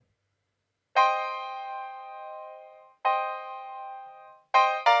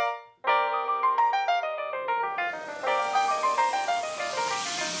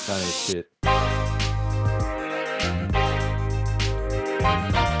Don't eat shit.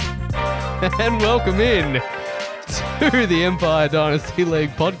 And welcome in to the Empire Dynasty League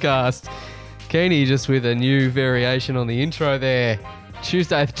podcast. Keeney just with a new variation on the intro there.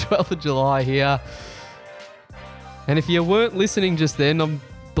 Tuesday the 12th of July here. And if you weren't listening just then,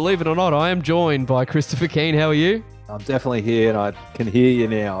 believe it or not, I am joined by Christopher Keane. How are you? I'm definitely here and I can hear you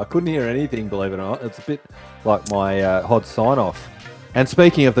now. I couldn't hear anything, believe it or not. It's a bit like my Hod sign-off. And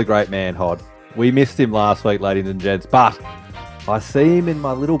speaking of the great man, Hod, we missed him last week, ladies and gents, but I see him in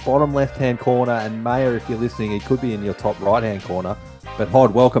my little bottom left-hand corner, and Mayor, if you're listening, he could be in your top right-hand corner. But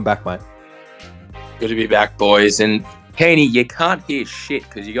Hod, welcome back, mate. Good to be back, boys. And Keeney, you can't hear shit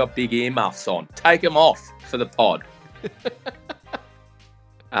because you got big earmuffs on. Take them off for the pod.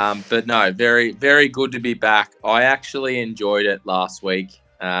 But no, very, very good to be back. I actually enjoyed it last week.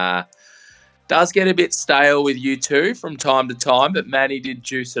 Does get a bit stale with you two from time to time, but Manny did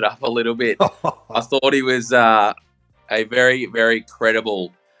juice it up a little bit. I thought he was a very, very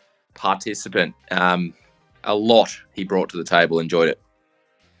credible participant. A lot he brought to the table. Enjoyed it.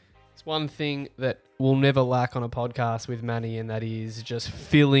 It's one thing that we'll never lack on a podcast with Manny, and that is just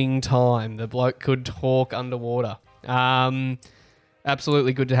filling time. The bloke could talk underwater.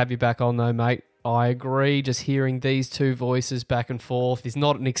 Absolutely good to have you back on, though, mate. I agree. Just hearing these two voices back and forth is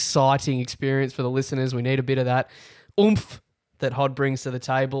not an exciting experience for the listeners. We need a bit of that oomph that Hod brings to the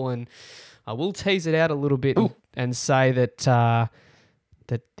table, and I will tease it out a little bit and say that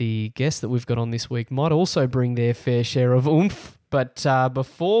that the guests that we've got on this week might also bring their fair share of oomph. But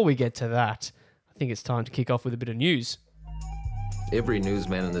before we get to that, I think it's time to kick off with a bit of news. Every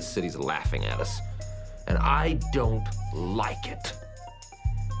newsman in this city's laughing at us, and I don't like it.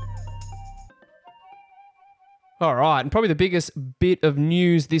 All right, and probably the biggest bit of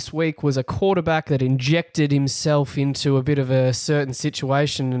news this week was a quarterback that injected himself into a bit of a certain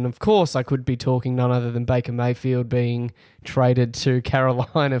situation. And of course, I could be talking none other than Baker Mayfield being traded to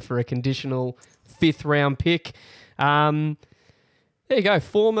Carolina for a conditional 5th round pick. There you go,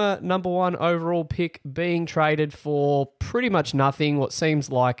 former number 1 overall pick being traded for pretty much nothing. What seems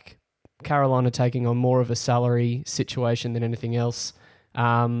like Carolina taking on more of a salary situation than anything else.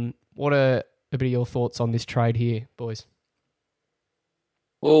 What are a bit of your thoughts on this trade here, boys?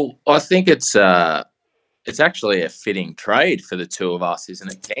 Well, I think it's actually a fitting trade for the two of us,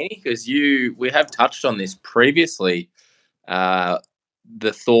 isn't it, Keeney? Because we have touched on this previously, the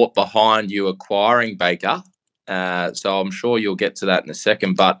thought behind you acquiring Baker. So I'm sure you'll get to that in a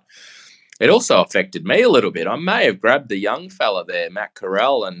second, but it also affected me a little bit. I may have grabbed the young fella there, Matt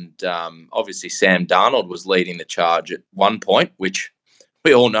Corral, and obviously Sam Darnold was leading the charge at one point, which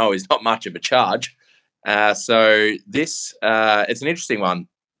we all know is not much of a charge. So this, it's an interesting one.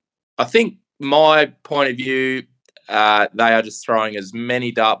 I think my point of view, they are just throwing as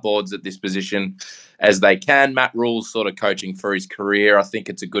many dartboards at this position as they can. Matt Rule's sort of coaching for his career. I think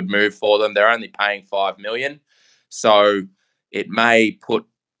it's a good move for them. They're only paying $5 million. So it may put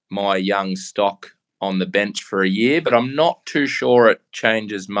my young stock on the bench for a year, but I'm not too sure it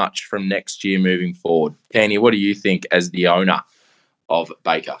changes much from next year moving forward. Keeney, what do you think as the owner of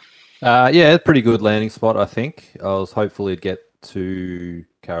Baker? Yeah, pretty good landing spot, I think. I was hopeful he'd get to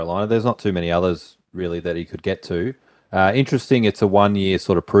Carolina. There's not too many others, really, that he could get to. Interesting, it's a 1-year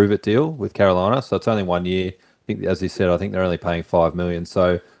sort of prove-it deal with Carolina, so it's only 1 year. I think, as he said, I think they're only paying $5 million.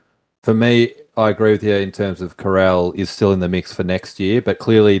 So for me, I agree with you in terms of Corral is still in the mix for next year, but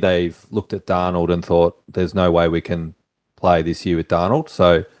clearly they've looked at Darnold and thought there's no way we can play this year with Darnold,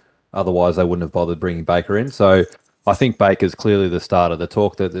 so otherwise they wouldn't have bothered bringing Baker in. So I think Baker's clearly the starter. The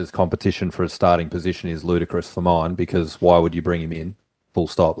talk that there's competition for a starting position is ludicrous for mine, because why would you bring him in? Full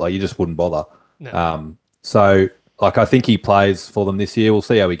stop. Like, you just wouldn't bother. No. So I think he plays for them this year. We'll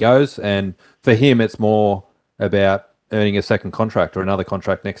see how he goes. And for him, it's more about earning a second contract or another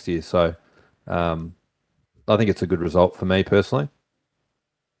contract next year. So I think it's a good result for me personally.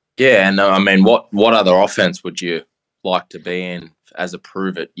 Yeah, and I mean, what other offense would you like to be in as a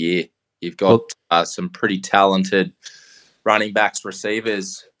prove-it year? You've got some pretty talented running backs,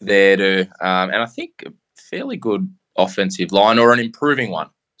 receivers there to, and I think a fairly good offensive line or an improving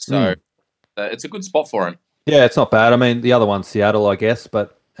one. So it's a good spot for him. Yeah, it's not bad. I mean, the other one's Seattle, I guess,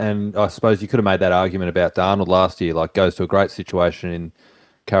 and I suppose you could have made that argument about Darnold last year. Like, goes to a great situation in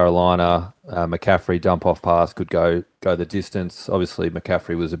Carolina. McCaffrey dump-off pass could go the distance. Obviously,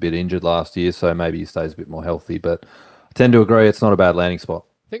 McCaffrey was a bit injured last year, so maybe he stays a bit more healthy. But I tend to agree it's not a bad landing spot.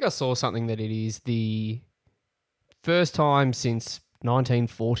 I think I saw something that it is the first time since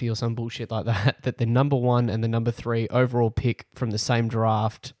 1940 or some bullshit like that that the number 1 and the number 3 overall pick from the same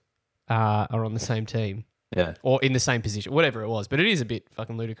draft are on the same team. Yeah. or in the same position, whatever it was. But it is a bit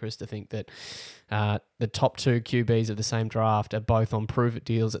fucking ludicrous to think that the top two QBs of the same draft are both on prove-it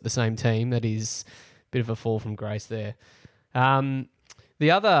deals at the same team. That is a bit of a fall from grace there. The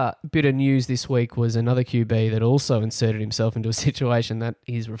other bit of news this week was another QB that also inserted himself into a situation that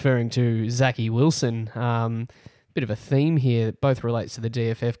he's referring to Zachy Wilson. Bit of a theme here that both relates to the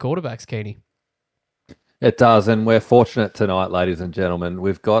DFF quarterbacks, Keeney. It does, and we're fortunate tonight, ladies and gentlemen.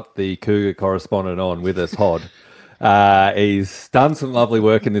 We've got the Cougar correspondent on with us, Hod. He's done some lovely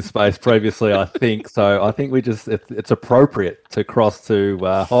work in this space previously, I think. So I think it's appropriate to cross to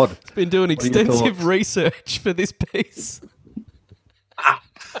Hod. He's been doing extensive research for this piece.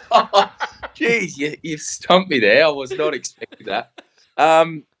 Geez, you've stumped me there. I was not expecting that.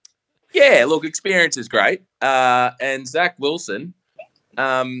 Yeah, look, experience is great. And Zach Wilson,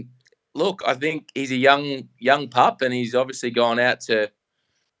 look, I think he's a young pup, and he's obviously gone out to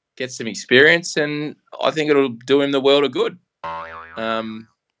get some experience, and I think it'll do him the world of good. I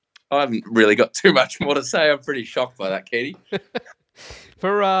haven't really got too much more to say. I'm pretty shocked by that, Katie.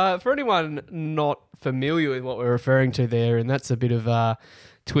 For anyone not familiar with what we're referring to there, and that's a bit of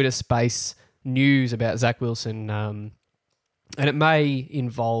Twitter space news about Zach Wilson, and it may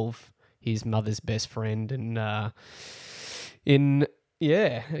involve his mother's best friend and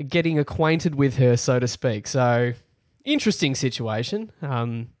getting acquainted with her, so to speak. So, interesting situation.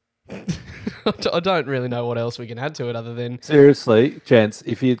 I don't really know what else we can add to it other than... Seriously, gents,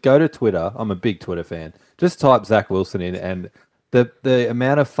 if you go to Twitter, I'm a big Twitter fan, just type Zach Wilson in, and the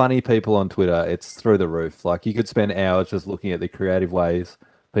amount of funny people on Twitter, it's through the roof. Like, you could spend hours just looking at the creative ways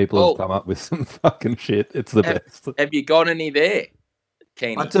people have come up with some fucking shit. It's the best. Have you got any there,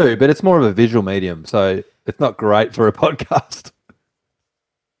 Keeney? I do, but it's more of a visual medium, so it's not great for a podcast.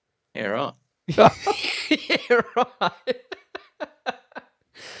 Yeah, right. Yeah, right.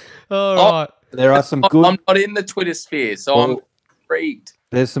 All right. There are some good... I'm not in the Twitter sphere, so I'm intrigued.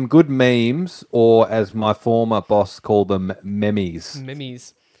 There's some good memes, or as my former boss called them, memes.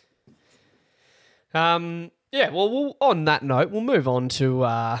 Memes. Yeah, well, on that note, we'll move on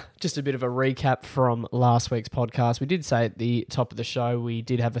to just a bit of a recap from last week's podcast. We did say at the top of the show we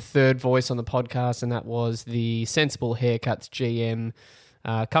did have a third voice on the podcast, and that was the Sensible Haircuts GM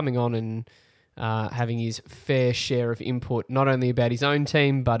coming on and having his fair share of input, not only about his own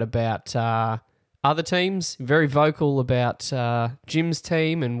team, but about other teams. Very vocal about Jim's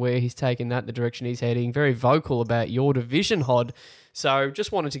team and where he's taken that, the direction he's heading. Very vocal about your division, Hod. So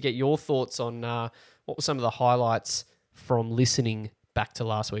just wanted to get your thoughts on what were some of the highlights from listening back to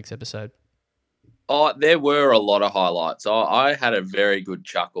last week's episode. Oh, there were a lot of highlights. I had a very good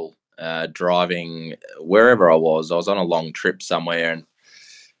chuckle driving wherever I was. I was on a long trip somewhere and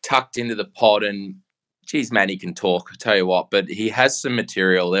tucked into the pod, and geez, man, he can talk, I tell you what, but he has some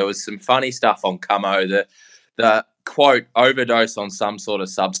material. There was some funny stuff on Camo. The quote, overdose on some sort of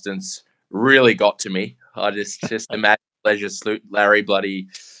substance really got to me. I just imagine Leisure Salute Larry bloody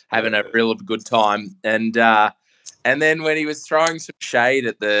having a real good time. And then when he was throwing some shade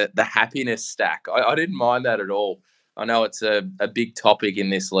at the happiness stack, I didn't mind that at all. I know it's a big topic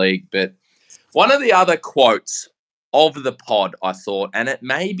in this league, but one of the other quotes of the pod, I thought, and it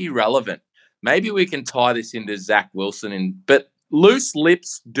may be relevant. Maybe we can tie this into Zach Wilson, but loose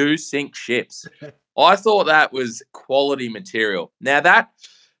lips do sink ships. I thought that was quality material. Now that,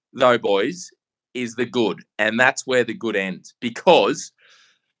 though, boys, is the good, and that's where the good ends. Because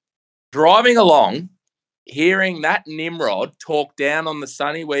driving along, hearing that Nimrod talk down on the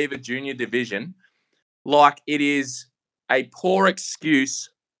Sonny Weaver Junior Division like it is a poor excuse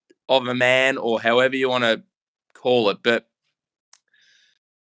of a man, or however you want to call it, but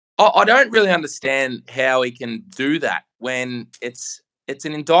I don't really understand how he can do that when it's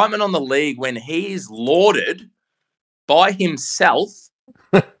an indictment on the league when he is lauded by himself.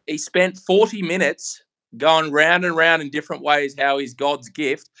 He spent 40 minutes going round and round in different ways how he's God's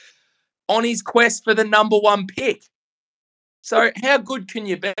gift on his quest for the number one pick. So how good can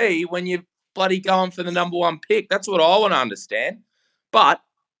you be when you're bloody going for the number one pick? That's what I want to understand. But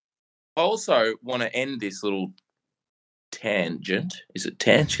I also want to end this little tangent. Is it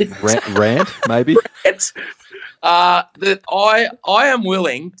tangent? Rant, maybe? Rant. That I am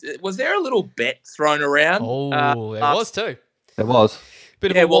willing. Was there a little bet thrown around? Oh, there was too. There was.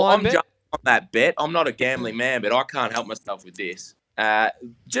 Bit of a wine I'm bet. jumping on that bet. I'm not a gambling man, but I can't help myself with this.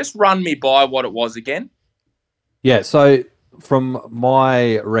 Just run me by what it was again. Yeah, so from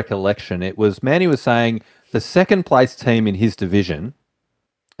my recollection, it was Manny was saying the second place team in his division,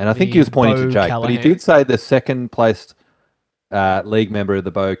 and I think he was pointing to Jake, but he did say the second placed league member of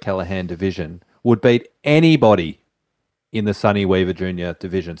the Bo Callahan division would beat anybody in the Sonny Weaver Jr.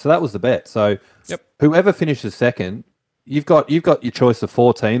 division. So that was the bet. So whoever finishes second, you've got your choice of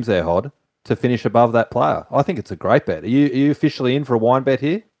 4 teams there, Hod, to finish above that player. I think it's a great bet. Are you officially in for a wine bet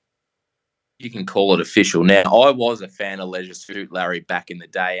here? You can call it official now. I was a fan of Leisure Suit Larry back in the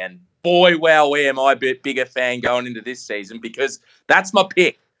day, and boy, wow, am I a bit bigger fan going into this season because that's my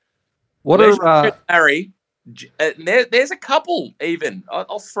pick. What Leisure are Suit Larry? There's a couple even.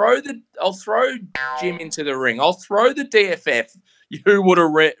 I'll throw Jim into the ring. I'll throw the DFF. You would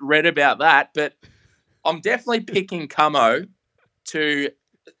have read about that, but I'm definitely picking Camo to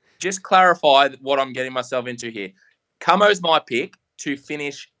just clarify what I'm getting myself into here. Camo's my pick to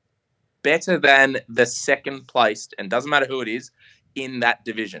finish better than the second placed, and doesn't matter who it is, in that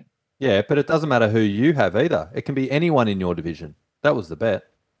division. Yeah, but it doesn't matter who you have either. It can be anyone in your division. That was the bet.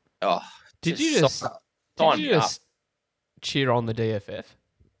 Oh, Did you just cheer on the DFF?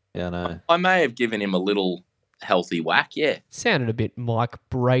 Yeah, I know. I may have given him a little healthy whack, yeah. Sounded a bit Mike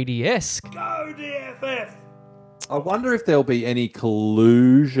Brady-esque. Go DFF! I wonder if there'll be any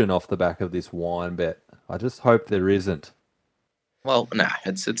collusion off the back of this wine bet. I just hope there isn't. Well, no,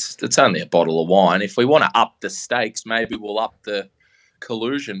 it's only a bottle of wine. If we want to up the stakes, maybe we'll up the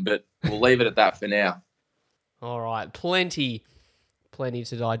collusion, but we'll leave it at that for now. All right, plenty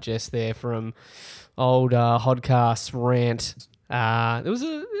to digest there from old Hodcast's rant. It was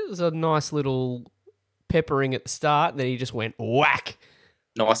a nice little peppering at the start, then he just went whack.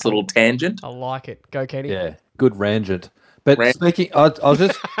 Nice little tangent. I like it. Go, Kenny. Yeah, good rangent. But speaking, I was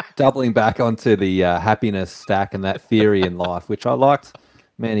just doubling back onto the happiness stack and that theory in life, which I liked.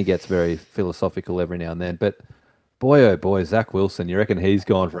 Man, he gets very philosophical every now and then. But boy, oh boy, Zach Wilson, you reckon he's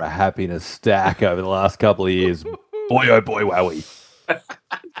gone for a happiness stack over the last couple of years? Boy, oh boy, wowie.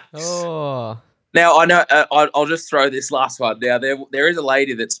 Oh. Now, I know I'll just throw this last one. Now, there is a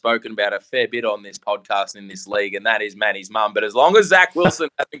lady that's spoken about a fair bit on this podcast in this league, and that is Manny's mum. But as long as Zach Wilson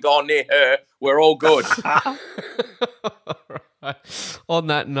hasn't gone near her, we're all good. Right. On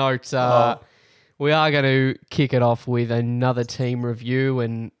that note, we are going to kick it off with another team review,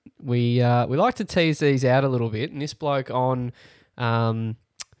 and we like to tease these out a little bit. And this bloke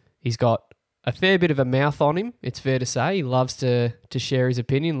he's got a fair bit of a mouth on him, it's fair to say. He loves to share his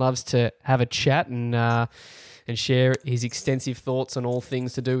opinion, loves to have a chat and share his extensive thoughts on all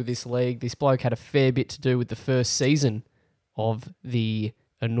things to do with this league. This bloke had a fair bit to do with the first season of the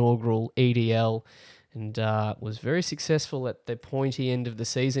inaugural EDL and was very successful at the pointy end of the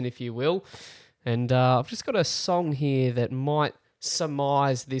season, if you will. And I've just got a song here that might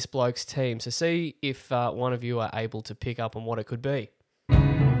surmise this bloke's team. So see if one of you are able to pick up on what it could be.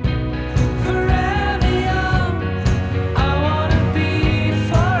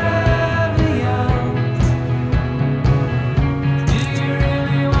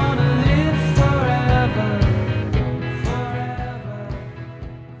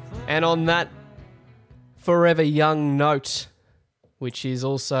 And on that Forever Young note, which is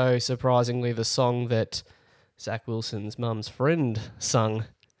also surprisingly the song that Zach Wilson's mum's friend sung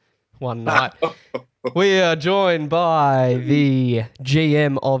one night, we are joined by the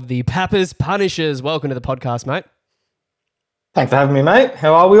GM of the Pappers Punishers. Welcome to the podcast, mate. Thanks for having me, mate.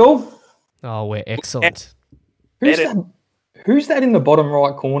 How are we all? Oh, we're excellent. Who's that in the bottom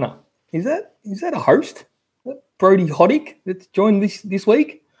right corner? Is that a host? Brody Hoddick that's joined this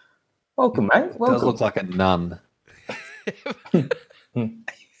week? Welcome, mate. Welcome. Does look like a nun. I'm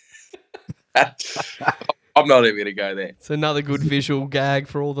not even going to go there. It's another good visual gag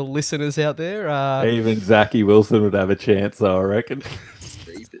for all the listeners out there. Even Zachy Wilson would have a chance, though, I reckon.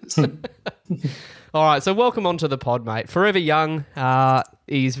 All right, so welcome onto the pod, mate. Forever Young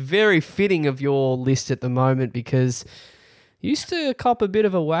is very fitting of your list at the moment because you used to cop a bit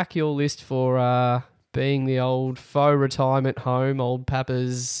of a whack your list for being the old faux retirement home, old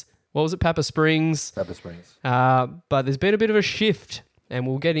Pappers. What was it, Papa Springs? Papa Springs. But there's been a bit of a shift, and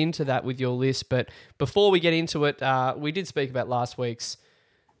we'll get into that with your list. But before we get into it, we did speak about last week's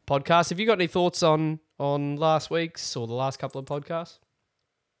podcast. Have you got any thoughts on last week's or the last couple of podcasts?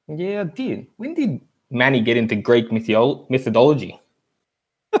 Yeah, I did. When did Manny get into Greek methodology?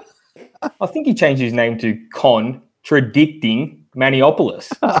 I think he changed his name to Contradicting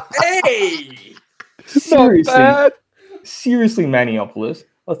Maniopoulos. Hey! Seriously, Maniopoulos.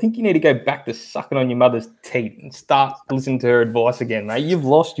 I think you need to go back to sucking on your mother's teeth and start listening to her advice again, mate. You've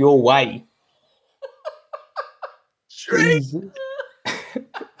lost your way. Seriously,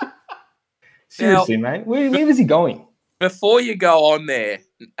 mate. Where was he going? Before you go on there,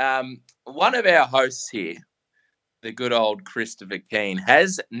 one of our hosts here the good old Christopher Keane,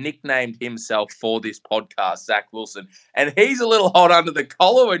 has nicknamed himself for this podcast Zach Wilson, and he's a little hot under the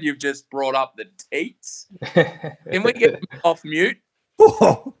collar when you've just brought up the teats. Can we get him off mute?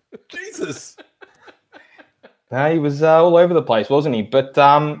 Whoa, Jesus. No, he was all over the place, wasn't he? But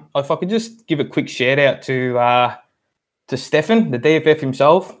if I could just give a quick shout out to Stefan, the DFF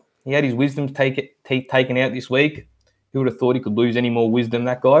himself. He had his wisdom taken out this week. Who would have thought he could lose any more wisdom,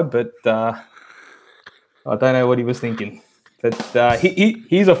 that guy? But I don't know what he was thinking. But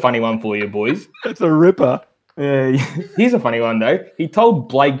here's a funny one for you, boys. That's a ripper. Here's a funny one, though. He told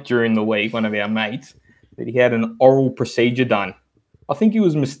Blake during the week, one of our mates, that he had an oral procedure done. I think he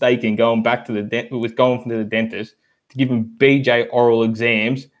was mistaken going to the dentist to give him BJ oral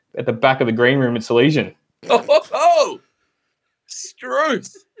exams at the back of the green room at Salesian. Oh,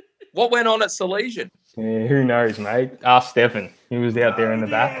 Struth. What went on at Salesian? Yeah, who knows, mate? Ask Stefan. He was out there in the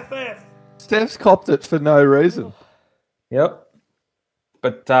back. Steph's copped it for no reason. Yep.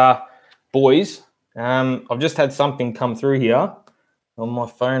 But, boys, I've just had something come through here on my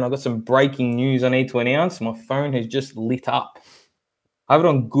phone. I've got some breaking news I need to announce. My phone has just lit up. I have it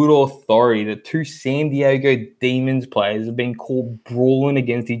on good authority that 2 San Diego Demons players have been caught brawling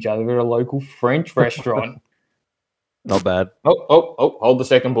against each other at a local French restaurant. Not bad. Oh, hold a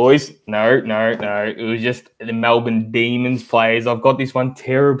second, boys. No. It was just the Melbourne Demons players. I've got this one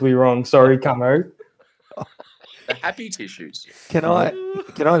terribly wrong. Sorry, Camo. The happy tissues. Can I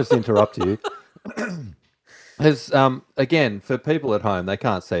just interrupt you? As again, for people at home, they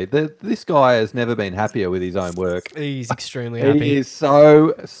can't see. This guy has never been happier with his own work. He's extremely happy. He is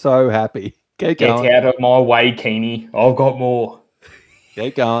so happy. Get out of my way, Keeney. I've got more.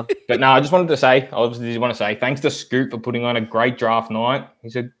 Keep going. But no, I just wanted to say, thanks to Scoop for putting on a great draft night.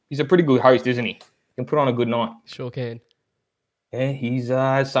 He's a pretty good host, isn't he? He can put on a good night. Sure can. Yeah, he's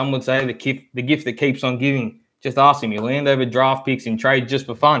some would say the gift that keeps on giving. Just ask him. He'll hand over draft picks in trade just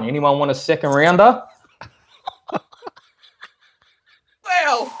for fun. Anyone want a second rounder?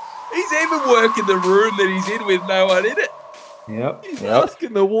 Well, he's even working the room that he's in with no one in it. Yep. He's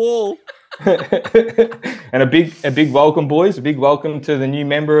asking the wall. And a big welcome, boys. A big welcome to the new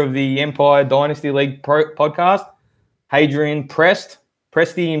member of the Empire Dynasty League podcast, Hadrian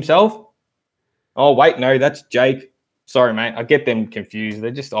Presty himself. Oh, wait, no, that's Jake. Sorry, mate. I get them confused.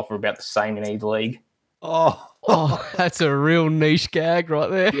 They just offer about the same in either league. Oh, that's a real niche gag right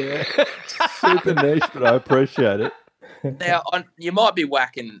there. Yeah, super niche, but I appreciate it. Now, you might be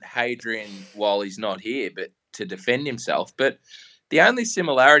whacking Hadrian while he's not here, but to defend himself. But the only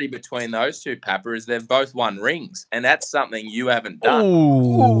similarity between those two, Papa, is they've both won rings, and that's something you haven't done.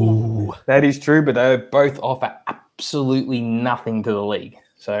 Ooh. That is true, but they both offer absolutely nothing to the league.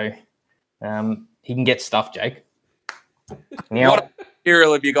 So he can get stuff, Jake. Now, what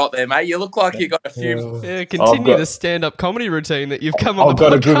material have you got there, mate? You look like you got a few. Yeah, continue the stand-up comedy routine that you've come on I've the podcast.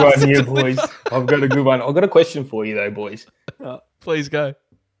 got a good one here, boys. I've got a good one. I've got a question for you, though, boys. Please go.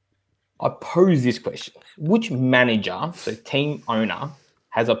 I pose this question. Which manager, so team owner,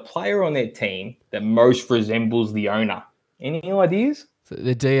 has a player on their team that most resembles the owner? Any ideas? So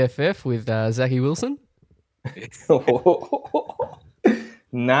the DFF with Zachy Wilson?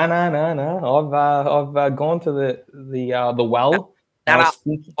 No. I've gone to the well. I've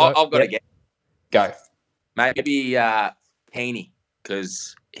got to get. Go. Maybe Heaney,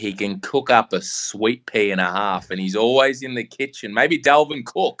 because he can cook up a sweet pea and a half, and he's always in the kitchen. Maybe Dalvin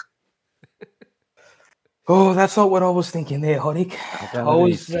Cook. Oh, that's not what I was thinking there, Hoddick. I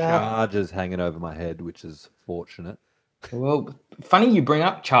was charges hanging over my head, which is fortunate. Well, funny you bring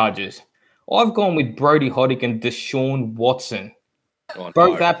up charges. I've gone with Brody Hoddick and Deshaun Watson.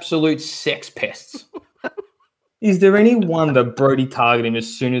 Both absolute sex pests. Is there any wonder Brody targeted him as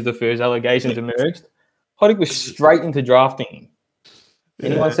soon as the first allegations emerged? Hoddick was straight into drafting him.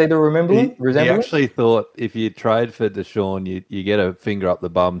 Anyone see the resemblance? He actually thought if you trade for Deshaun, you get a finger up the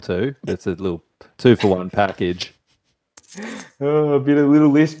bum too. That's a little 2-for-1 package. Oh, a bit of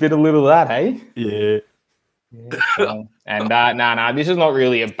little this, bit of little that, hey? Yeah. And no, this is not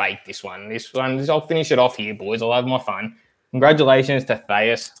really a bait, this one. I'll finish it off here, boys. I'll have my fun. Congratulations to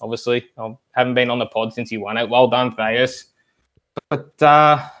Thais, obviously. I haven't been on the pod since he won it. Well done, Thais. But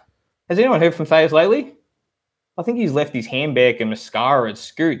has anyone heard from Thais lately? I think he's left his handbag and mascara at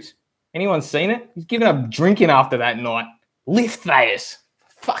Scoots. Anyone seen it? He's given up drinking after that night. Lift Thais.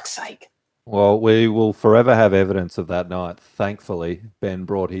 For fuck's sake. Well, we will forever have evidence of that night. Thankfully, Ben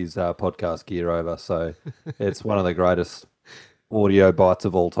brought his podcast gear over, so it's one of the greatest audio bites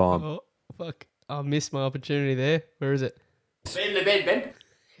of all time. Oh, fuck. I missed my opportunity there. Where is it? Ben.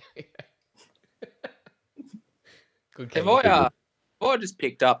 Good. Have I just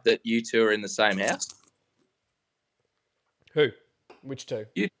picked up that you two are in the same house? Which two?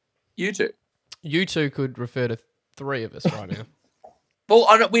 You two. You two could refer to three of us right now.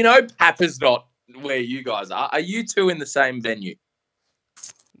 Well, we know Papa's not where you guys are. Are you two in the same venue?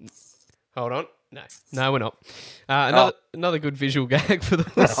 Hold on. No, we're not. Another good visual gag for the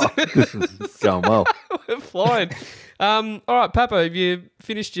listeners. This is going well. We're flying. All right, Papa, have you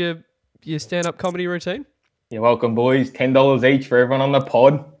finished your stand-up comedy routine? You're welcome, boys. $10 each for everyone on the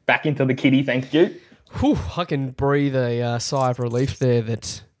pod. Back into the kitty, thank you. Whew, I can breathe a sigh of relief there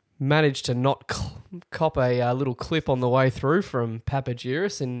that managed to not cop a little clip on the way through from Papa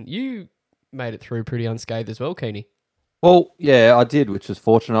Giris, and you made it through pretty unscathed as well, Keeney. Well, yeah, I did, which is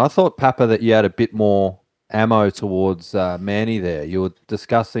fortunate. I thought, Papa, that you had a bit more ammo towards Manny there. You were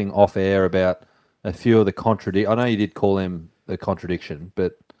discussing off air about a few of the I know you did call him the contradiction,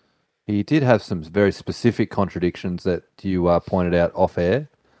 but he did have some very specific contradictions that you pointed out off air.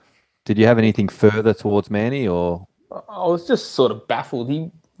 Did you have anything further towards Manny, or? I was just sort of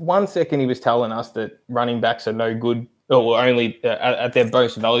baffled. 1 second he was telling us that running backs are no good, or only at their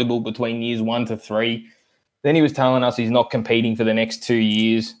most valuable between years 1 to 3. Then he was telling us he's not competing for the next 2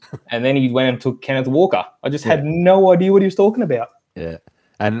 years. And then he went and took Kenneth Walker. I just had no idea what he was talking about. Yeah.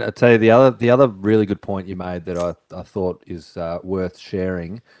 And I'll tell you, the other really good point you made that I thought is worth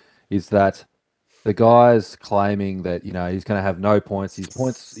sharing is that the guy's claiming that, he's going to have no points. His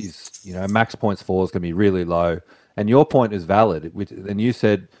max points for is going to be really low. And your point is valid. And you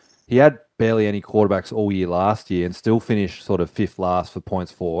said he had barely any quarterbacks all year last year and still finished sort of fifth last for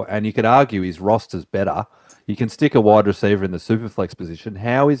points for. And you could argue his roster's better. You can stick a wide receiver in the superflex position.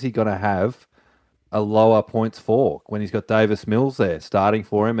 How is he going to have a lower points for when he's got Davis Mills there starting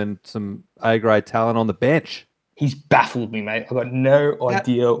for him and some A-grade talent on the bench? He's baffled me, mate. I've got no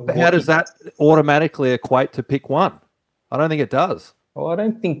idea. How does that automatically equate to pick one? I don't think it does. Well, I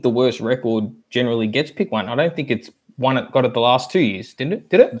don't think the worst record generally gets pick one. I don't think it's got it the last 2 years, didn't it?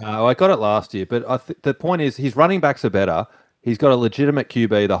 Did it? No, I got it last year, but the point is his running backs are better. He's got a legitimate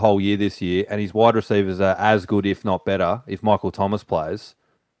QB the whole year this year, and his wide receivers are as good, if not better, if Michael Thomas plays.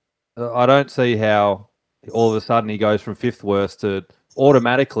 I don't see how all of a sudden he goes from fifth worst to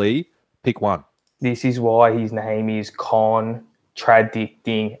automatically pick one. This is why his name is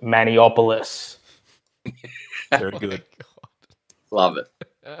Contradicting Maniopoulos. Very good. Love it.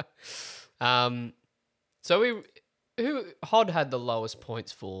 So Hod had the lowest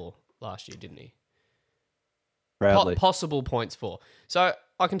points for last year, didn't he? Proudly. Possible points for. So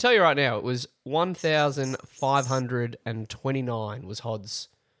I can tell you right now, it was 1,529 was Hod's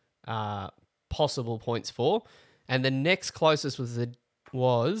possible points for, and the next closest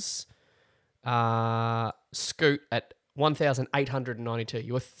was Scoot at 1,892.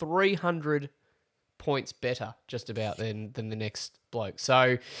 You were 300 points better, just about, than the next bloke.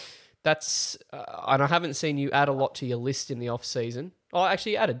 So that's and I haven't seen you add a lot to your list in the off season. Oh,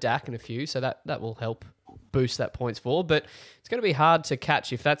 actually, you added Dak and a few, so that will help boost that points for. But it's going to be hard to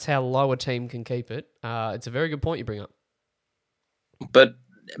catch if that's how low a team can keep it. It's a very good point you bring up. But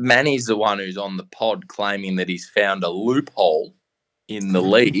Manny's the one who's on the pod claiming that he's found a loophole in the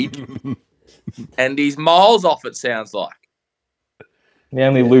league, and he's miles off, it sounds like. The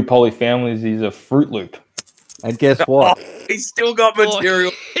only loophole he found is he's a Fruit Loop. And guess what? He's still got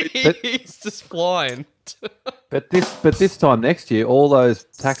material. He's just flying. But this time next year, all those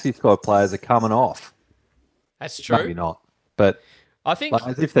taxi squad players are coming off. That's true. Maybe not, but I think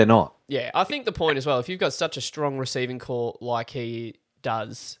as if they're not. Yeah, I think the point as well, if you've got such a strong receiving core like he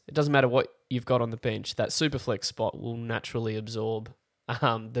does, it doesn't matter what you've got on the bench, that superflex spot will naturally absorb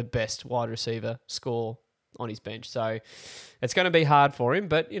the best wide receiver score on his bench. So it's going to be hard for him,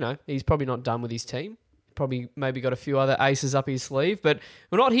 but, he's probably not done with his team. Probably maybe got a few other aces up his sleeve, but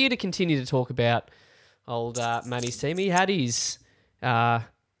we're not here to continue to talk about old Manny's team. He had his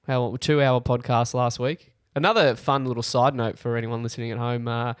 2-hour podcast last week. Another fun little side note for anyone listening at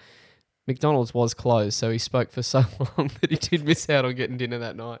home, McDonald's was closed, so he spoke for so long that he did miss out on getting dinner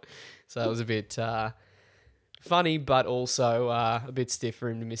that night. So it was a bit funny, but also a bit stiff for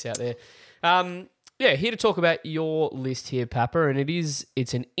him to miss out there. Here to talk about your list here, Papa, and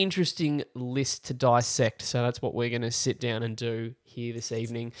it's an interesting list to dissect, so that's what we're going to sit down and do here this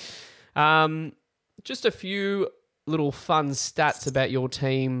evening. Just a few little fun stats about your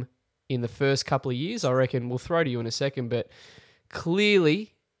team in the first couple of years, I reckon we'll throw to you in a second, but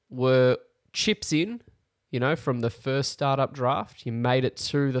clearly were chips in, from the first startup draft. You made it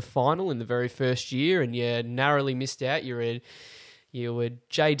to the final in the very first year, and you narrowly missed out. You were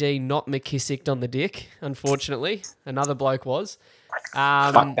JD, not McKissick on the dick, unfortunately. Another bloke was.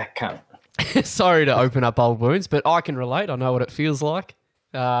 Fuck that cunt. Sorry to open up old wounds, but I can relate. I know what it feels like.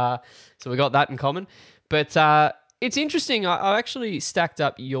 So we got that in common. But It's interesting. I actually stacked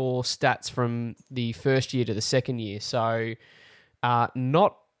up your stats from the first year to the second year. So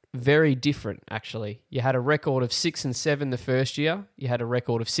not very different, actually. You had a record of 6-7 the first year. You had a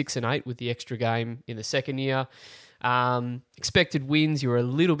record of 6-8 with the extra game in the second year. Expected wins, you were a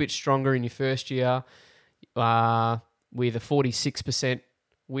little bit stronger in your first year with a 46%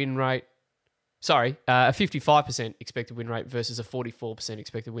 win rate. Sorry, a 55% expected win rate versus a 44%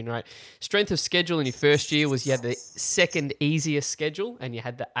 expected win rate. Strength of schedule in your first year was you had the second easiest schedule and you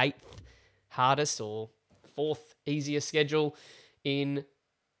had the 8th hardest or 4th easiest schedule in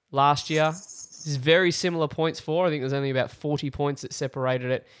last year. This is very similar points for. I think there's only about 40 points that separated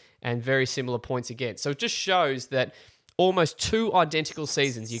it and very similar points again. So it just shows that almost 2 identical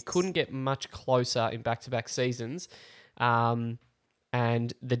seasons. You couldn't get much closer in back-to-back seasons.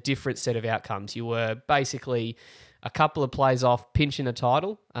 And the different set of outcomes. You were basically a couple of plays off pinching a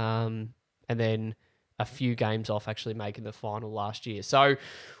title, and then a few games off actually making the final last year. So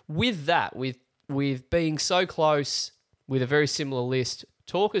with that, with being so close with a very similar list,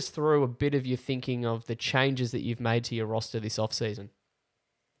 talk us through a bit of your thinking of the changes that you've made to your roster this offseason.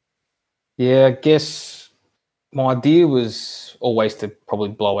 Yeah, I guess my idea was always to probably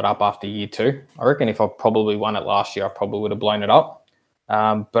blow it up after year 2. I reckon if I probably won it last year, I probably would have blown it up.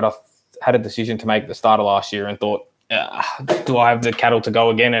 But I had a decision to make at the start of last year and thought, do I have the cattle to go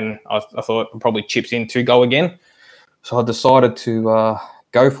again? And I thought probably chips in to go again. So I decided to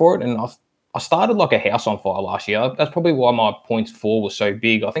go for it. And I started like a house on fire last year. That's probably why my points for was so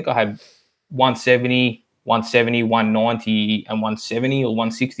big. I think I had 170, 190, and 170 or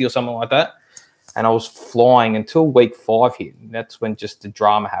 160 or something like that. And I was flying until week 5 hit. And that's when just the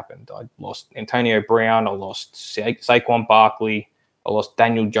drama happened. I lost Antonio Brown. I lost Saquon Barkley. I lost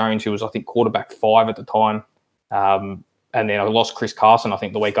Daniel Jones, who was, I think, quarterback 5 at the time. And then I lost Chris Carson, I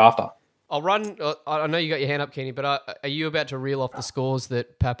think, the week after. I'll run. I know you got your hand up, Kenny, but are you about to reel off the scores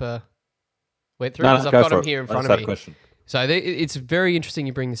that Papa went through? Because I've got them here in front of me. Question. So it's very interesting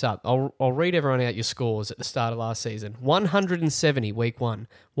you bring this up. I'll read everyone out your scores at the start of last season. 170 week 1,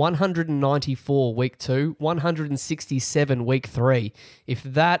 194 week 2, 167 week 3. If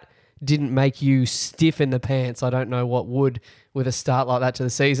that didn't make you stiff in the pants, I don't know what would with a start like that to the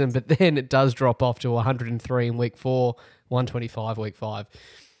season. But then it does drop off to 103 in week 4, 125 week 5.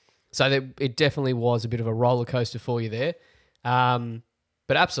 So it definitely was a bit of a roller coaster for you there.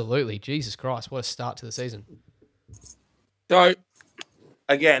 But absolutely, Jesus Christ, what a start to the season. So,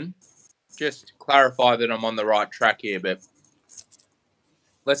 again, just clarify that I'm on the right track here, but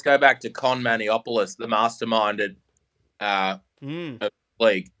let's go back to Con Maniopoulos, the masterminded of the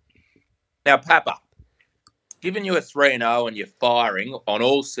league. Now, Papa, given you a 3-0 and you're firing on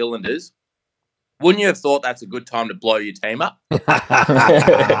all cylinders, wouldn't you have thought that's a good time to blow your team up?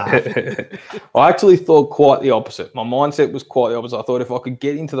 I actually thought quite the opposite. My mindset was quite the opposite. I thought if I could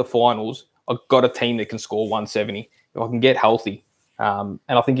get into the finals, I've got a team that can score 170. If I can get healthy. And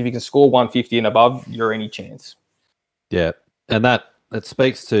I think if you can score 150 and above, you're any chance. Yeah, and that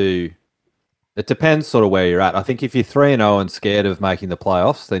speaks to... It depends sort of where you're at. I think if you're 3-0 and scared of making the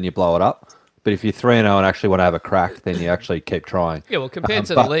playoffs, then you blow it up. But if you're 3-0 and actually want to have a crack, then you actually keep trying. Yeah, well, compared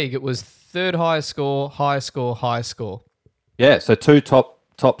to the league, it was third highest score, highest score, highest score. Yeah, so 2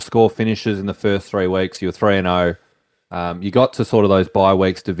 top score finishes in the first 3 weeks. You were 3-0. You got to sort of those bye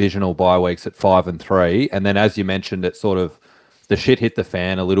weeks, divisional bye weeks at 5 and 3. And then as you mentioned, it sort of, the shit hit the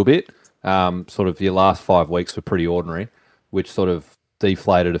fan a little bit. Sort of your last 5 weeks were pretty ordinary, which sort of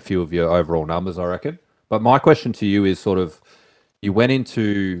deflated a few of your overall numbers, I reckon. But my question to you is sort of, you went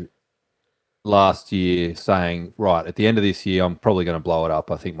into last year saying, right, at the end of this year, I'm probably going to blow it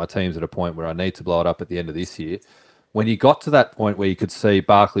up. I think my team's at a point where I need to blow it up at the end of this year. When you got to that point where you could see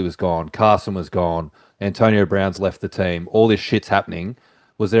Barkley was gone, Carson was gone, Antonio Brown's left the team, all this shit's happening,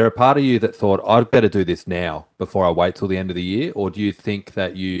 was there a part of you that thought, I'd better do this now before I wait till the end of the year? Or do you think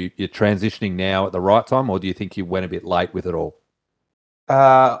that you're transitioning now at the right time, or do you think you went a bit late with it all?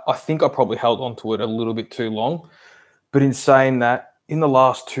 I think I probably held on to it a little bit too long. But in saying that, in the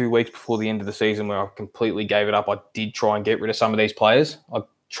last 2 weeks before the end of the season where I completely gave it up, I did try and get rid of some of these players. I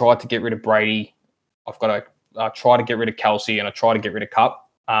tried to get rid of Brady. I've got to try to get rid of Kelsey, and I tried to get rid of Cup.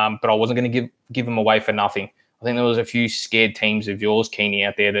 But I wasn't going to give them away for nothing. I think there was a few scared teams of yours, Keeney,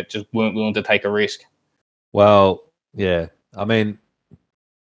 out there that just weren't willing to take a risk. Well, yeah. I mean,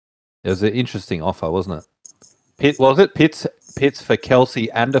 it was an interesting offer, wasn't it? Pitts for Kelsey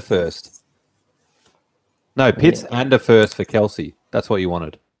and a first? No, Pitts and a first for Kelsey. That's what you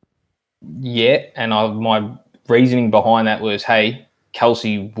wanted. Yeah, and my reasoning behind that was, hey,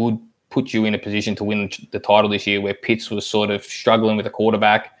 Kelsey would put you in a position to win the title this year, where Pitts was sort of struggling with a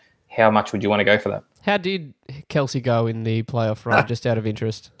quarterback. How much would you want to go for that? How did Kelsey go in the playoff run, just out of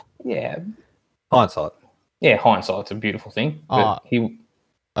interest? Yeah, Hindsight. yeah. Hindsight's a beautiful thing. But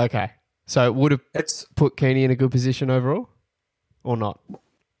Okay. So it would have It's put Keeney in a good position overall, or not?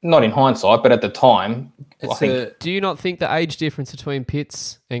 not in hindsight, but at the time, I it's think Do you not think the age difference between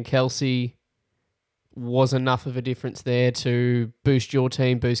Pitts and Kelsey was enough of a difference there to boost your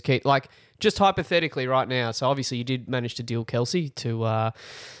team, boost Keith? Like, just hypothetically right now, so obviously you did manage to deal Kelsey to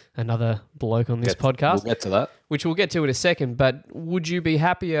another bloke on this podcast, We'll get to that. which we'll get to in a second, but would you be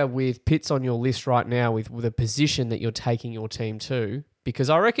happier with Pitts on your list right now with a position that you're taking your team to?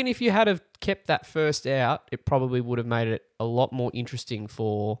 Because I reckon if you had have kept that first out, it probably would have made it a lot more interesting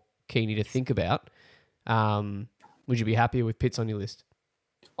for Keeney to think about. Would you be happier with Pitts on your list?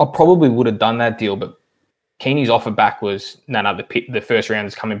 I probably would have done that deal, but Keeney's offer back was the first round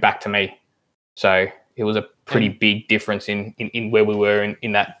is coming back to me. So it was a pretty big difference in where we were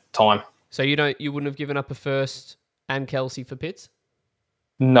in that time. So you wouldn't have given up a first and Kelsey for Pitts?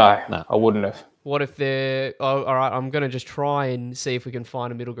 No, No. I wouldn't have. What if they're... Oh, all right, I'm going to just try and see if we can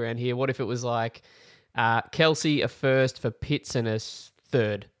find a middle ground here. What if it was like Kelsey a first for Pitts and a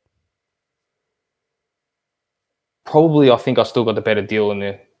third? Probably, I think I still got the better deal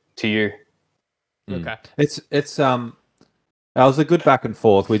to you. Okay. It was a good back and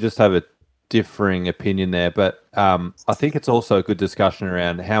forth. We just have a differing opinion there, but I think it's also a good discussion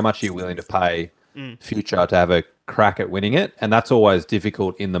around how much you're willing to pay future to have a crack at winning it, and that's always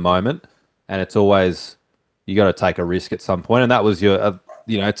difficult in the moment. And it's always you got to take a risk at some point, and that was your,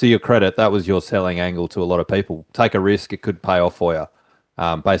 to your credit, that was your selling angle to a lot of people. Take a risk; it could pay off for you.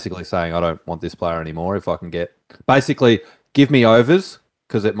 Basically saying, I don't want this player anymore. If I can get give me overs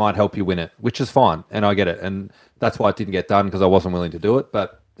because it might help you win it, which is fine, and I get it, and that's why it didn't get done because I wasn't willing to do it.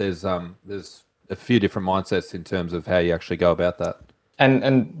 But there's a few different mindsets in terms of how you actually go about that.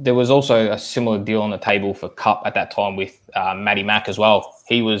 And there was also a similar deal on the table for Cup at that time with Matty Mack as well.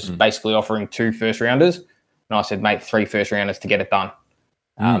 He was basically offering 2 first-rounders, and I said, mate, 3 first-rounders to get it done.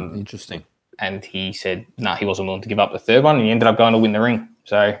 Interesting. And he said, no, he wasn't willing to give up the third one, and he ended up going to win the ring.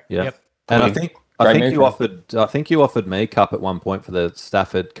 So yeah, Yep. and I Great think you offered me Cup at one point for the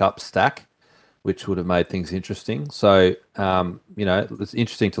Stafford Cup stack, which would have made things interesting. So it's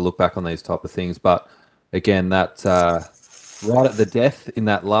interesting to look back on these type of things. But again, that right at the death in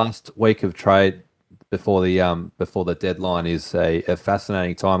that last week of trade before the deadline is a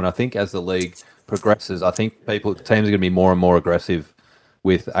fascinating time. And I think as the league progresses, I think teams are going to be more and more aggressive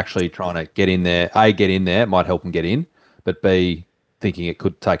with actually trying to get in there. A, get in there, it might help them get in, but B, thinking it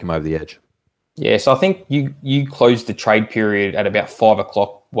could take them over the edge. yeah, so I think you closed the trade period at about 5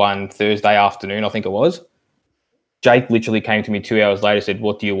 o'clock one Thursday afternoon, I think it was. Jake literally came to me 2 hours later, said,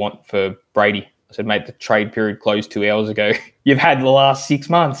 what do you want for Brady? I said, mate, the trade period closed 2 hours ago. You've had the last 6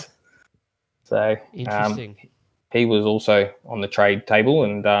 months. So Interesting. he was also on the trade table,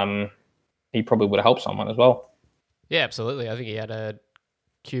 and he probably would have helped someone as well. Yeah, absolutely. I think he had a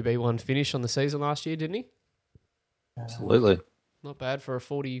QB1 finish on the season last year, didn't he? Absolutely. Not bad for a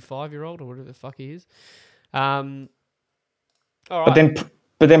 45-year-old or whatever the fuck he is. All right.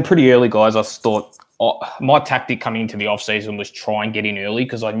 But then pretty early, guys, I thought my tactic coming into the offseason was try and get in early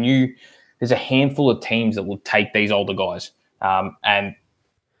because I knew there's a handful of teams that will take these older guys, and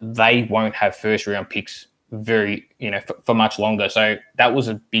they won't have first-round picks for much longer. So that was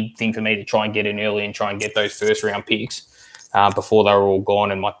a big thing for me to try and get in early and try and get those first-round picks before they were all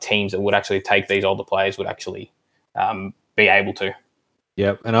gone, and my teams that would actually take these older players would actually be able to.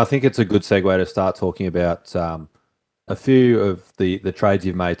 Yeah, and I think it's a good segue to start talking about a few of the trades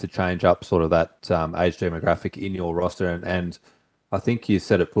you've made to change up sort of that age demographic in your roster, and I think you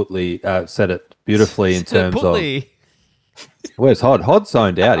said it beautifully in terms of. Where's Hod? Hod's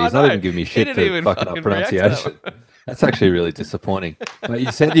zoned out. He's not even giving me shit for fucking up pronunciation. That's actually really disappointing. But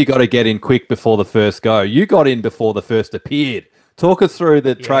you said you got to get in quick before the first go. You got in before the first appeared. Talk us through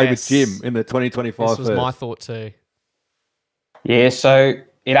the trade with Jim in the 2025 This was first. my thought too. Yeah, so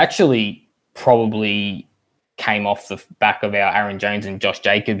it actually probably came off the back of our Aaron Jones and Josh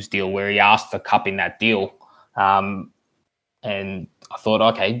Jacobs deal where he asked for Cup in that deal. And I thought,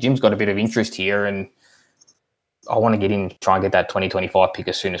 okay, Jim's got a bit of interest here and I want to get in, try and get that 2025 pick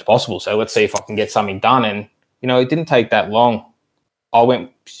as soon as possible. So let's see if I can get something done. And, it didn't take that long. I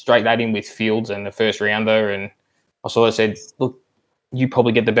went straight that in with Fields and the first rounder. And I sort of said, look, you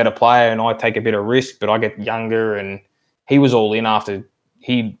probably get the better player and I take a bit of risk, but I get younger. And he was all in after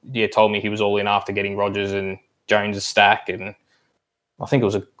he told me he was all in after getting Rodgers and Jones' stack. And I think it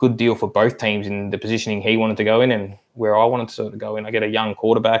was a good deal for both teams in the positioning he wanted to go in and where I wanted to sort of go in. I get a young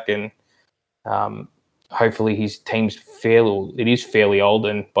quarterback and hopefully his team's fairly old,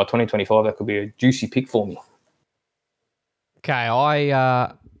 and by 2025 that could be a juicy pick for me. Okay,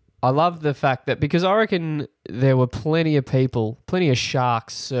 I love the fact that, because I reckon there were plenty of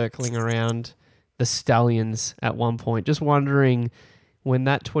sharks circling around the Stallions at one point. Just wondering, when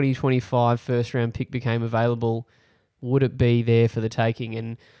that 2025 first round pick became available, would it be there for the taking?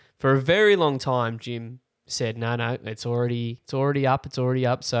 And for a very long time, Jim said, no, it's already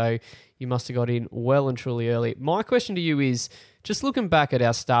up. So you must have got in well and truly early. My question to you is, just looking back at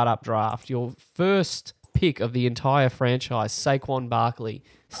our startup draft, your first pick of the entire franchise, Saquon Barkley,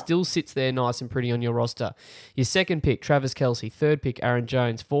 still sits there nice and pretty on your roster. Your second pick, Travis Kelce. Third pick, Aaron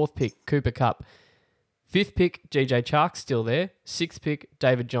Jones. Fourth pick, Cooper Kupp. Fifth pick, GJ Chark, still there. Sixth pick,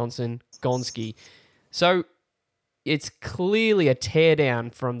 David Johnson, Gonski. So it's clearly a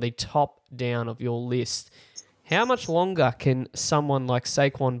teardown from the top down of your list. How much longer can someone like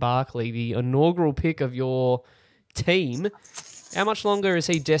Saquon Barkley, the inaugural pick of your team, how much longer is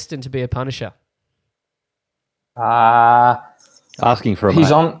he destined to be a punisher? Asking for a he's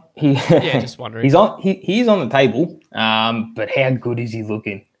mate. on. Just wondering. He's on the table. But how good is he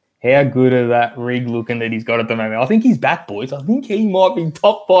looking? How good are that rig looking that he's got at the moment? I think he's back, boys. I think he might be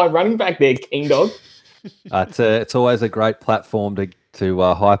top 5 running back there, King Dog. It's always a great platform to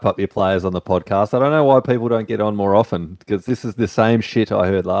hype up your players on the podcast. I don't know why people don't get on more often, because this is the same shit I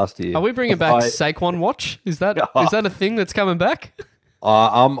heard last year. Are we bringing back Saquon Watch? Is that a thing that's coming back?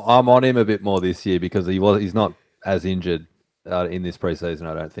 I'm on him a bit more this year because he's not as injured in this preseason.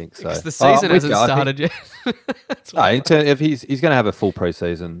 I don't think so. Because the season hasn't started yet. If he's going to have a full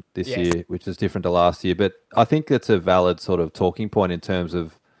preseason this year, which is different to last year. But I think that's a valid sort of talking point in terms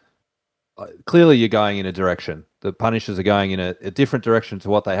of clearly you're going in a direction. The Punishers are going in a different direction to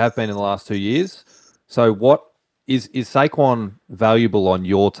what they have been in the last 2 years. So what is Saquon valuable on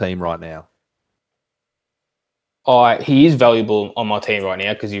your team right now? He is valuable on my team right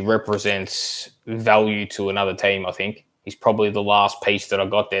now because he represents value to another team, I think. He's probably the last piece that I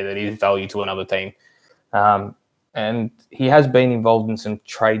got there that is value to another team. And he has been involved in some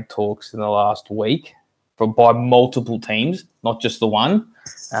trade talks in the last week by multiple teams, not just the one.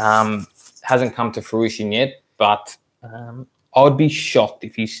 Hasn't come to fruition yet, but I would be shocked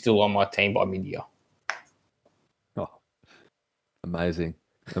if he's still on my team by mid-year. Oh, amazing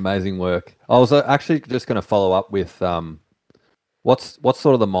work. I was actually just going to follow up with what's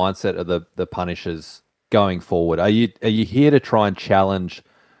sort of the mindset of the Punishers going forward? Are you here to try and challenge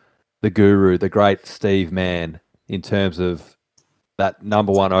the guru, the great Steve Mann, in terms of that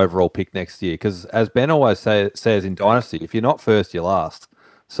number 1 overall pick next year? Because as Ben always says in Dynasty, if you're not first, you're last.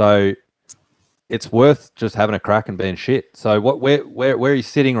 So it's worth just having a crack and being shit. So where are you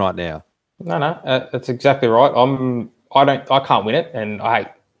sitting right now? No, that's exactly right. I can't win it, and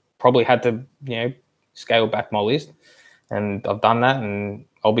I probably had to scale back my list, and I've done that, and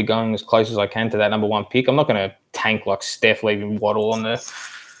I'll be going as close as I can to that number 1 pick. I'm not going to tank like Steph leaving Waddle on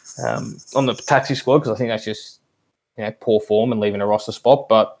the taxi squad, because I think that's just poor form and leaving a roster spot.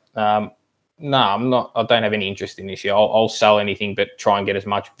 But no, I'm not. I don't have any interest in this year. I'll sell anything but try and get as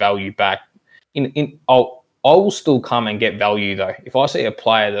much value back. I will still come and get value though. If I see a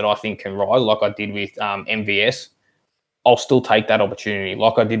player that I think can rise, like I did with MVS, I'll still take that opportunity,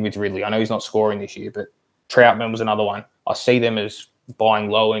 like I did with Ridley. I know he's not scoring this year, but Troutman was another one. I see them as buying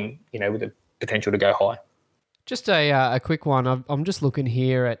low and with the potential to go high. Just a quick one. I'm just looking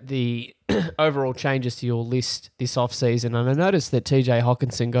here at the overall changes to your list this offseason, and I noticed that TJ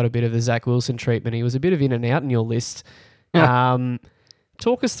Hockenson got a bit of the Zach Wilson treatment. He was a bit of in and out in your list. Yeah.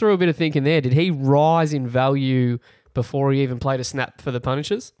 Talk us through a bit of thinking there. Did he rise in value before he even played a snap for the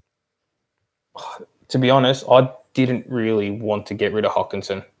Punishers? To be honest, I didn't really want to get rid of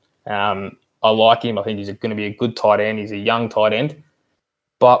Hockenson. I like him. I think he's going to be a good tight end. He's a young tight end.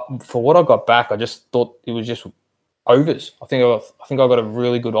 But for what I got back, I just thought it was just overs. I think I got a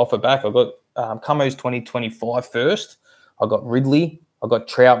really good offer back. I got Cummings 2025 first. I got Ridley. I got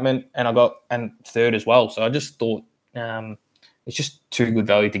Troutman, and third as well. So I just thought it's just too good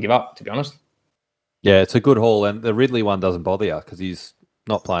value to give up, to be honest. Yeah, it's a good haul, and the Ridley one doesn't bother you because he's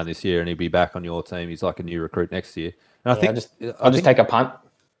not playing this year and he'll be back on your team. He's like a new recruit next year. And I think I'll just take a punt.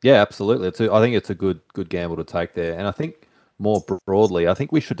 Yeah, absolutely. I think it's a good gamble to take there. And I think more broadly, I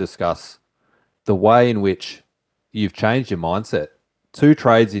think we should discuss the way in which you've changed your mindset. 2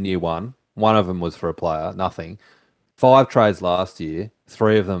 trades in year 1. One of them was for a player, nothing. 5 trades last year,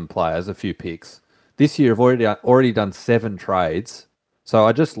 3 of them players, a few picks. This year, I've already done 7 trades. So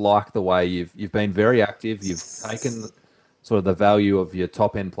I just like the way you've been very active. You've taken sort of the value of your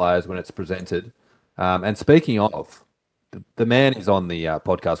top end players when it's presented. And speaking of, the man is on the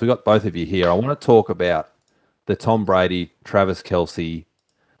podcast. We got both of you here. I want to talk about the Tom Brady, Travis Kelce,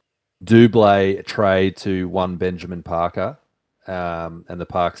 Dublé trade to one Benjamin Parker and the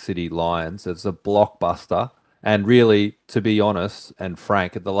Park City Lions. It's a blockbuster. And really, to be honest and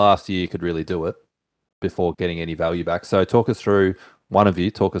frank, the last year you could really do it before getting any value back. So talk us through, one of you,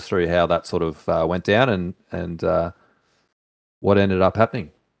 talk us through how that sort of went down and what ended up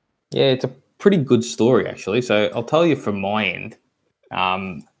happening. Yeah, it's a pretty good story, actually. So I'll tell you from my end.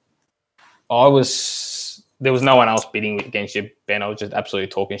 There was no one else bidding against you, Ben. I was just absolutely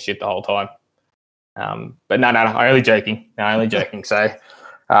talking shit the whole time. But no, I'm only joking. So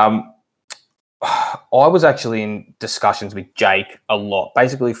I was actually in discussions with Jake a lot,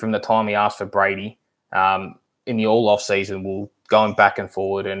 basically from the time he asked for Brady in the all-off season. We're going back and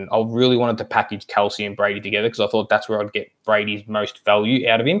forward, and I really wanted to package Kelce and Brady together because I thought that's where I'd get Brady's most value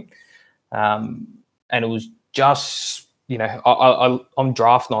out of him. And it was just, on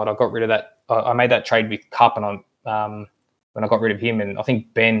draft night, I got rid of that. I made that trade with Cup, and when I got rid of him, and I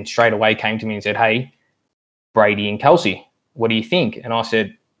think Ben straight away came to me and said, "Hey, Brady and Kelce, what do you think?" And I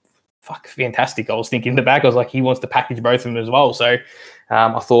said, "Fuck, fantastic." I was thinking in the back, I was like, he wants to package both of them as well. So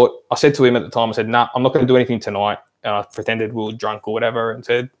I said to him at the time, I said, "Nah, I'm not going to do anything tonight." And I pretended we were drunk or whatever and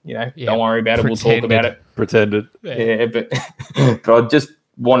said, don't worry about it. We'll talk about it. Pretended. Yeah, but I just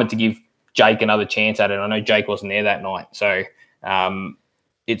wanted to give Jake another chance at it. I know Jake wasn't there that night. So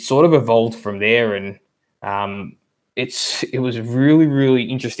it sort of evolved from there, and it was a really, really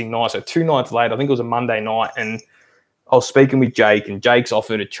interesting night. So 2 nights later, I think it was a Monday night, and I was speaking with Jake, and Jake's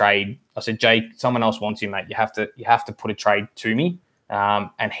offered a trade. I said, "Jake, someone else wants you, mate. You have to put a trade to me."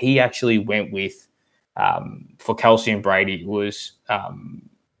 And he actually went with for Kelce and Brady was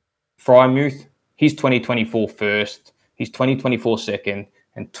Frymouth. He's 2024 first, he's 2024 second,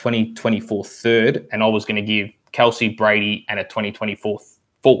 and 2024 third. And I was going to give Kelce, Brady, and a 2024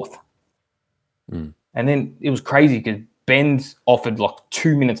 fourth. And then it was crazy because Ben's offered like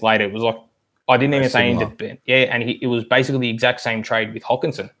 2 minutes later. It was like I didn't even say anything to Ben. Yeah, and it was basically the exact same trade with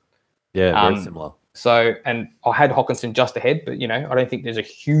Hockenson. Yeah, very similar. So, and I had Hockenson just ahead, but, I don't think there's a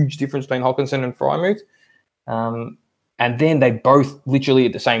huge difference between Hockenson and Frymouth. And then they both literally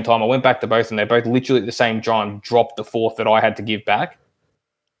at the same time, I went back to both, and they both literally at the same time dropped the fourth that I had to give back.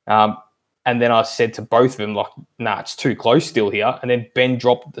 And then I said to both of them, like, nah, it's too close still here. And then Ben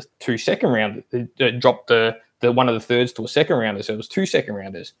dropped the 2 second round, dropped the one of the thirds to a second rounder. So it was 2 second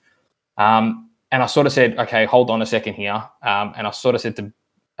rounders. And I sort of said, okay, hold on a second here. And I sort of said to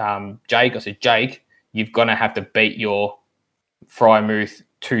Jake, I said, "Jake, you've going to have to beat your Frymouth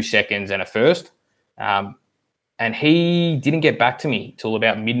 2 seconds and a first." And he didn't get back to me till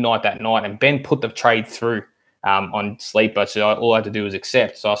about midnight that night. And Ben put the trade through on Sleeper. So all I had to do was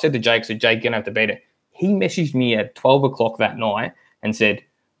accept. So I said to Jake, "Jake, you're going to have to beat it." He messaged me at 12 o'clock that night and said,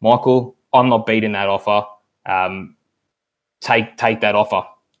 "Michael, I'm not beating that offer. Take that offer."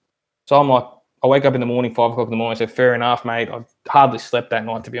 So I'm like, I wake up in the morning, 5 o'clock in the morning. I said, "Fair enough, mate." I hardly slept that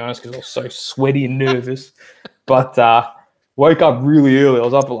night, to be honest, because I was so sweaty and nervous. But woke up really early. I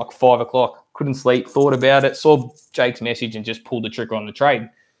was up at like 5 o'clock. Couldn't sleep, thought about it, saw Jake's message and just pulled the trigger on the trade.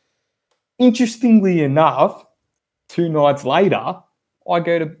 Interestingly enough, 2 nights later, I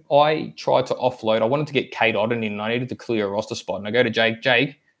tried to offload. I wanted to get Kate Otten in, and I needed to clear a roster spot. And I go to Jake,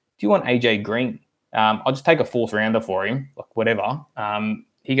 "Jake, do you want AJ Green? I'll just take a 4th rounder for him, like whatever."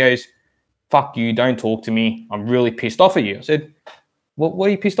 He goes, "Fuck you, don't talk to me. I'm really pissed off at you." I said, what are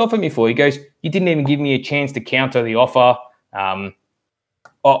you pissed off at me for? He goes, "You didn't even give me a chance to counter the offer.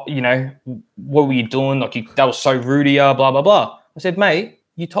 What were you doing? Like, that was so rude of you, blah, blah, blah." I said, "Mate,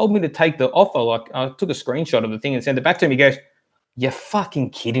 you told me to take the offer." Like, I took a screenshot of the thing and sent it back to him. He goes, "You're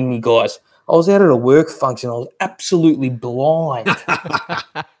fucking kidding me, guys. I was out at a work function. I was absolutely blind."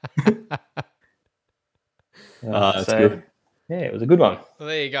 That's good. Yeah, it was a good one. Well,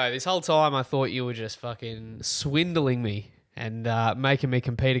 there you go. This whole time I thought you were just fucking swindling me and making me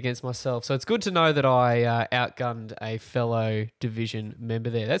compete against myself. So it's good to know that I outgunned a fellow division member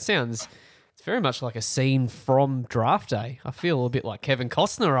there. It's very much like a scene from Draft Day. I feel a bit like Kevin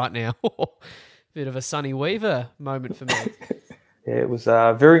Costner right now. Bit of a Sonny Weaver moment for me. Yeah, it was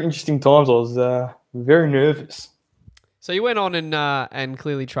very interesting times. I was very nervous. So you went on and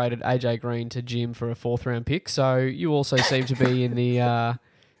clearly traded AJ Green to Jim for a 4th round pick. So you also seem to be in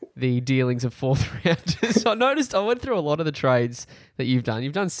the dealings of 4th rounders. I noticed I went through a lot of the trades that you've done.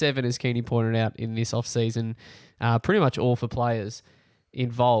 You've done 7, as Keeney pointed out, in this offseason, pretty much all for players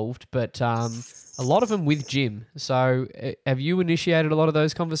involved, but a lot of them with Jim. So have you initiated a lot of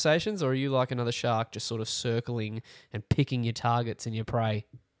those conversations, or are you like another shark just sort of circling and picking your targets and your prey?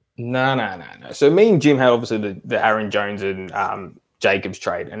 No. So me and Jim had obviously the Aaron Jones and Jacobs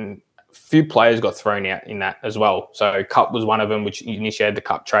trade, and a few players got thrown out in that as well. So Cup was one of them, which initiated the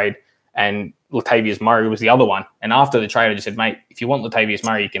Cup trade, and Latavius Murray was the other one. And after the trade, I just said, mate, if you want Latavius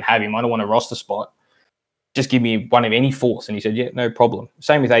Murray, you can have him. I don't want a roster spot. Just give me one of any force. And he said, yeah, no problem.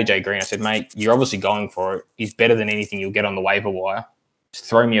 Same with AJ Green. I said, mate, you're obviously going for it. He's better than anything you'll get on the waiver wire. Just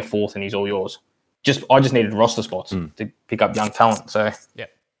throw me a fourth and he's all yours. I just needed roster spots to pick up young talent. So, yeah.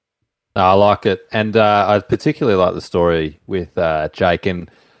 No, I like it. And I particularly like the story with Jake.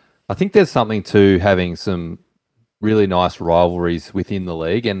 And I think there's something to having some really nice rivalries within the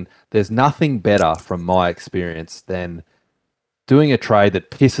league. And there's nothing better from my experience than doing a trade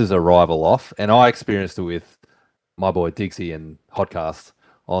that pisses a rival off. And I experienced it with my boy Dixie and Hodcast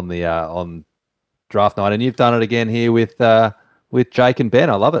on draft night. And you've done it again here with Jake and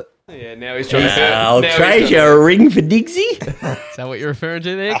Ben. I love it. Yeah, now he's trying to... I'll trade you a ring for Dixie. Is that what you're referring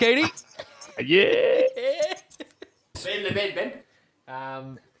to there, Katie? Yeah.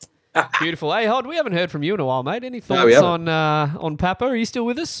 Ben. Beautiful. Hey, Hod, we haven't heard from you in a while, mate. Any thoughts on Papa? Are you still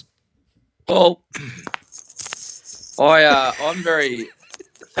with us? Well, I'm very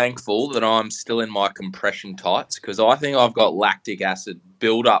thankful that I'm still in my compression tights because I think I've got lactic acid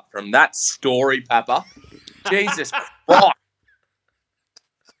build up from that story, Papa. Jesus Christ.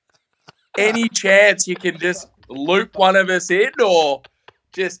 Any chance you can just loop one of us in or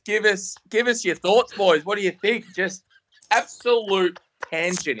just give us your thoughts, boys? What do you think? Just absolute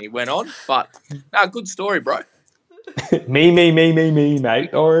tangent he went on. But no, good story, bro. Me,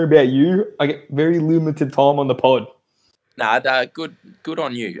 mate. Don't worry about you. I get very limited time on the pod. Good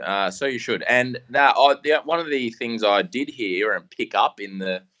on you. So you should. And one of the things I did hear and pick up in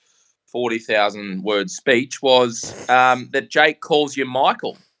the 40,000 word speech was that Jake calls you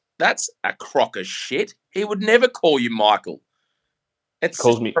Michael. That's a crock of shit. He would never call you Michael. He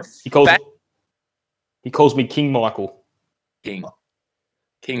calls me King Michael.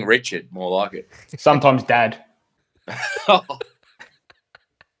 King Richard, more like it. Sometimes Dad. But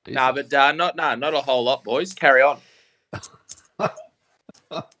not a whole lot, boys. Carry on.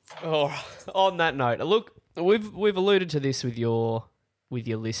 On that note, look, we've alluded to this with your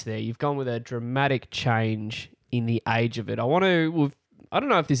list there. You've gone with a dramatic change in the age of it. I don't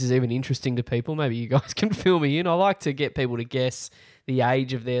know if this is even interesting to people. Maybe you guys can fill me in. I like to get people to guess the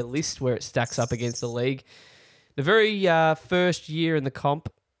age of their list, where it stacks up against the league. The very first year in the comp,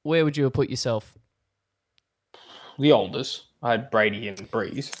 where would you have put yourself? The oldest. I had Brady and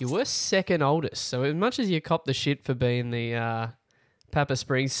Breeze. You were second oldest. So as much as you copped the shit for being the Papa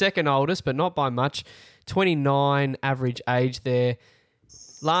Springs, second oldest, but not by much. 29 average age there.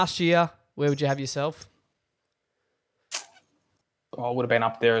 Last year, where would you have yourself? I would have been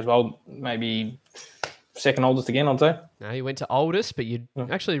up there as well. Maybe second oldest again, I'd say. No, you went to oldest, but you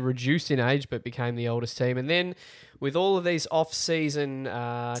actually reduced in age, but became the oldest team. And then with all of these off-season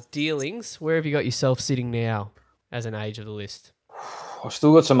dealings, where have you got yourself sitting now as an age of the list? I've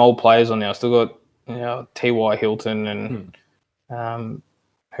still got some old players on there. I've still got T.Y. Hilton and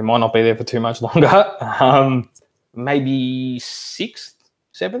who might not be there for too much longer. Maybe 6th,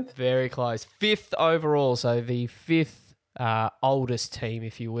 7th? Very close. 5th overall, so the 5th oldest team,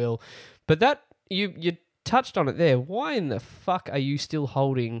 if you will. But that you touched on it there. Why in the fuck are you still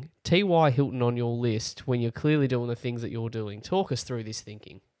holding T.Y. Hilton on your list when you're clearly doing the things that you're doing? Talk us through this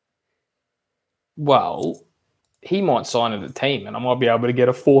thinking. Well, he might sign at the team and I might be able to get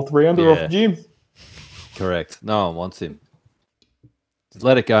a 4th rounder off Jim. Correct. No one wants him. Just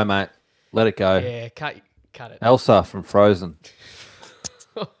let it go, mate. Let it go. Yeah, cut it. Elsa from Frozen.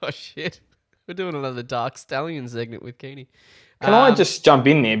 Oh, shit. We're doing another Dark Stallion segment with Keeney. Can I just jump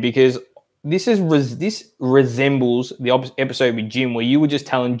in there? Because this resembles the episode with Jim where you were just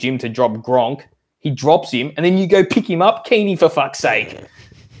telling Jim to drop Gronk. He drops him, and then you go pick him up. Keeney, for fuck's sake.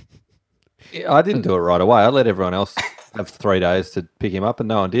 Yeah, I didn't do it right away. I let everyone else have 3 days to pick him up, and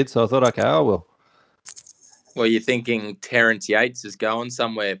no one did. So I thought, okay, I will. Well, you're thinking Terrence Yates is going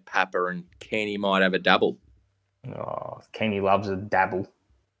somewhere, Papa, and Keeney might have a double. Oh, Keeney loves a dabble.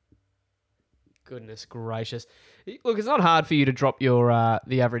 Goodness gracious. Look, it's not hard for you to drop your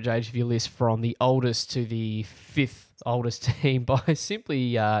the average age of your list from the oldest to the 5th oldest team by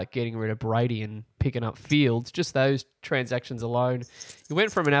simply getting rid of Brady and picking up Fields. Just those transactions alone. You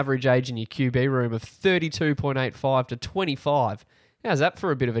went from an average age in your QB room of 32.85 to 25. How's that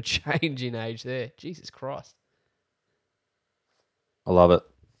for a bit of a change in age there? Jesus Christ. I love it.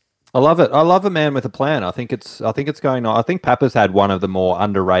 I love a man with a plan. I think it's going on. I think Papa's had one of the more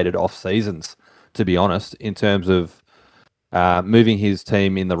underrated off seasons, to be honest, in terms of moving his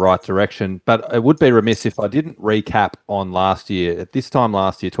team in the right direction. But it would be remiss if I didn't recap on last year. At this time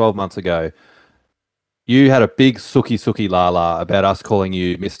last year, 12 months ago, you had a big sookie la la about us calling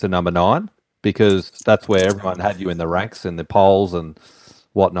you Mr. Number 9 because that's where everyone had you in the ranks and the polls and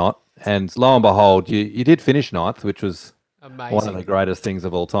whatnot. And lo and behold, you did finish 9th, which was Amazing. one of the greatest things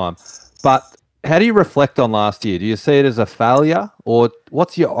of all time. But how do you reflect on last year? Do you see it as a failure, or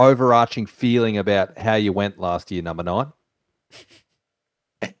what's your overarching feeling about how you went last year, number 9?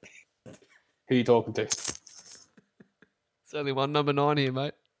 Who are you talking to? There's only one number 9 here,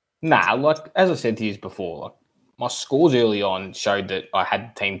 mate. Nah, like as I said to you before, like my scores early on showed that I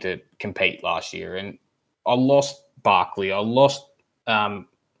had the team to compete last year, and I lost Barkley, I lost Brown,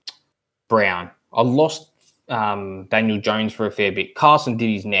 I lost Daniel Jones for a fair bit. Carson did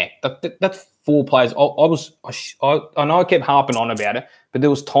his neck. That's 4 players. I know I kept harping on about it, but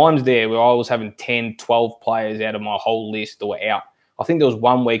there was times there where I was having 10, 12 players out of my whole list that were out. I think there was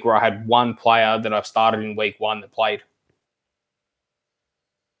one week where I had one player that I started in week 1 that played.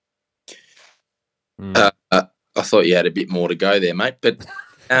 I thought you had a bit more to go there, mate. But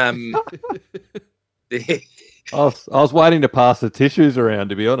I was waiting to pass the tissues around,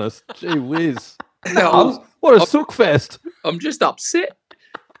 to be honest. Gee whiz. What a sook fest. I'm just upset.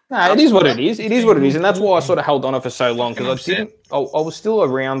 No, it is what it is. It is what it is, and that's why I sort of held on it for so long because I was still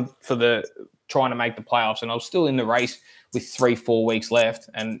around for the trying to make the playoffs, and I was still in the race with 3-4 weeks left,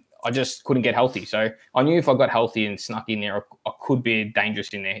 and I just couldn't get healthy. So I knew if I got healthy and snuck in there, I could be dangerous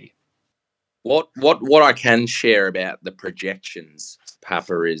in there. What I can share about the projections,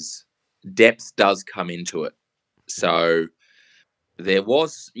 Papa, is depth does come into it. So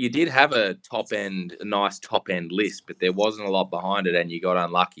you did have a nice top end list, but there wasn't a lot behind it, and you got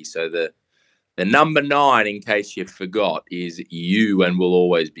unlucky. So the number 9, in case you forgot, is you and will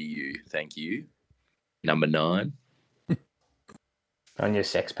always be you. Thank you, number 9. On your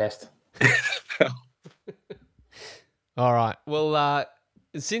sex pest. All right. Well,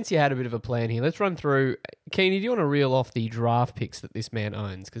 since you had a bit of a plan here, let's run through. Keeney, do you want to reel off the draft picks that this man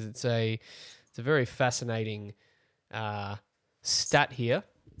owns? Because it's a very fascinating stat here.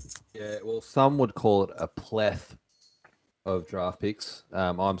 Yeah, well, some would call it a pleth of draft picks.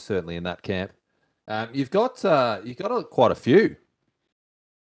 I'm certainly in that camp. You've got quite a few,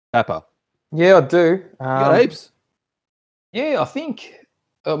 Papa. Yeah, I do. You got heaps. Yeah, I think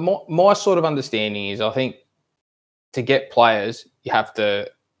my sort of understanding is I think to get players, you have to,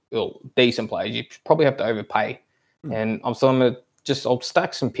 decent players, you probably have to overpay. And I'm going to I'll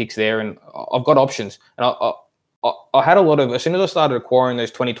stack some picks there, and I've got options. And I had a lot of, as soon as I started acquiring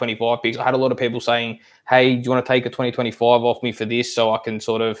those 2025 picks, I had a lot of people saying, hey, do you want to take a 2025 off me for this so I can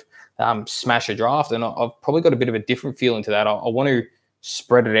sort of smash a draft? And I've probably got a bit of a different feeling to that. I want to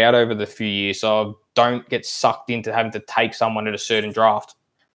spread it out over the few years so I don't get sucked into having to take someone at a certain draft.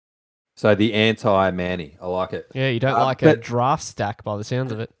 So the anti-Manny, I like it. Yeah, you don't like a draft stack by the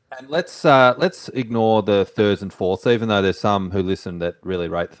sounds of it. And let's ignore the 3rds and 4ths, even though there's some who listen that really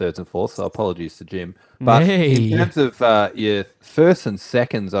rate 3rds and 4ths. So apologies to Jim. But in terms of your 1st and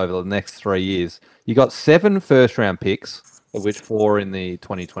 2nds over the next 3 years, you got 7 first-round picks, of which 4 in the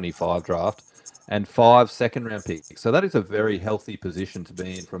 2025 draft, and 5 second-round picks. So that is a very healthy position to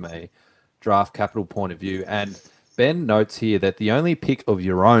be in from a draft capital point of view. And Ben notes here that the only pick of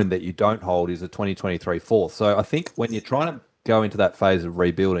your own that you don't hold is a 2023 4th. So I think when you're trying to go into that phase of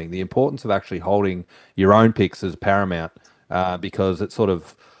rebuilding, the importance of actually holding your own picks is paramount because it's sort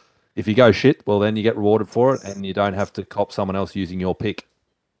of, if you go shit, well, then you get rewarded for it and you don't have to cop someone else using your pick.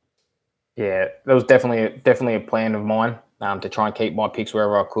 Yeah, that was definitely a plan of mine to try and keep my picks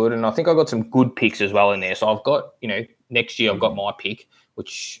wherever I could. And I think I got some good picks as well in there. So I've got, next year I've got my pick,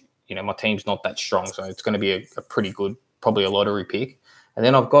 which, my team's not that strong. So it's going to be a pretty good, probably a lottery pick. And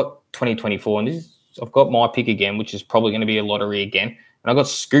then I've got 2024, and I've got my pick again, which is probably going to be a lottery again. And I've got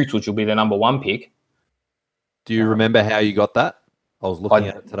Scoots, which will be the number 1 pick. Do you remember how you got that? I was looking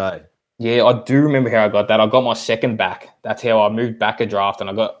at it today. Yeah, I do remember how I got that. I got my second back. That's how I moved back a draft, and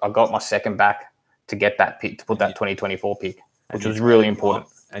I got my second back to get that pick, to put that 2024 pick, which was really important.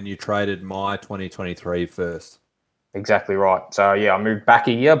 And you traded my 2023 first. Exactly right. So, yeah, I moved back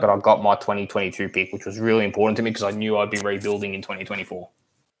a year, but I got my 2022 pick, which was really important to me because I knew I'd be rebuilding in 2024.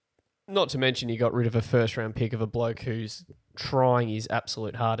 Not to mention you got rid of a first-round pick of a bloke who's trying his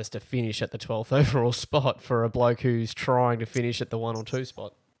absolute hardest to finish at the 12th overall spot for a bloke who's trying to finish at the 1 or 2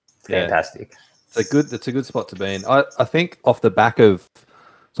 spot. Fantastic. It's a good spot to be in. I think off the back of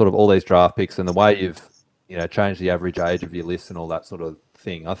sort of all these draft picks and the way you've changed the average age of your list and all that sort of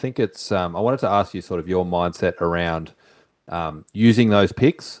thing, I think it's I wanted to ask you sort of your mindset around using those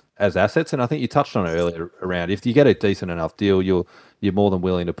picks as assets. And I think you touched on it earlier around if you get a decent enough deal, you're more than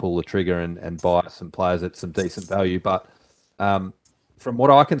willing to pull the trigger and buy some players at some decent value. But from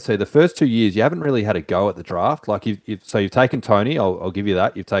what I can see, the first 2 years you haven't really had a go at the draft. Like you've taken Tony, I'll give you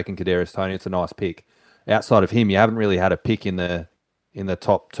that. You've taken Kadarius Toney. It's a nice pick. Outside of him, you haven't really had a pick in the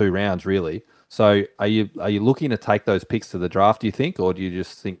top 2 rounds, really. So are you looking to take those picks to the draft, do you think, or do you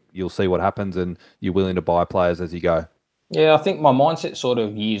just think you'll see what happens and you're willing to buy players as you go? Yeah, I think my mindset sort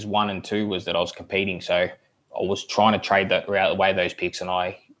of years 1 and 2 was that I was competing. So I was trying to trade that away those picks, and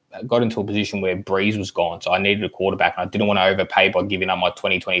I got into a position where Breeze was gone. So I needed a quarterback, and I didn't want to overpay by giving up my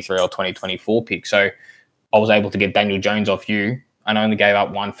 2023 or 2024 pick. So I was able to get Daniel Jones off you and only gave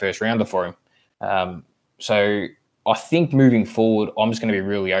up 1 first rounder for him. So I think moving forward, I'm just going to be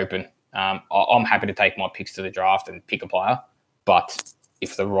really open. I'm happy to take my picks to the draft and pick a player. But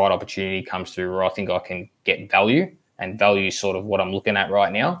if the right opportunity comes through where I think I can get value, and value is sort of what I'm looking at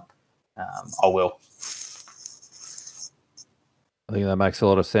right now, I will. I think that makes a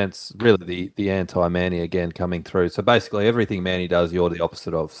lot of sense. Really, the anti-Manny again coming through. So basically, everything Manny does, you're the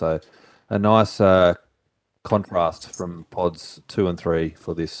opposite of. So a nice contrast from pods 2 and 3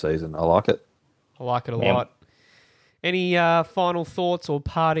 for this season. I like it. I like it a lot. Any final thoughts or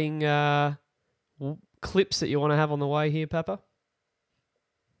parting clips that you want to have on the way here, Papa?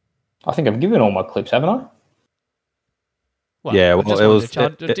 I think I've given all my clips, haven't I? Well, yeah, I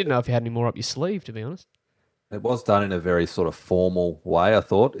didn't know if you had any more up your sleeve, to be honest. It was done in a very sort of formal way, I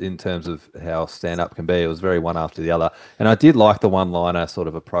thought, in terms of how stand-up can be. It was very one after the other. And I did like the one-liner sort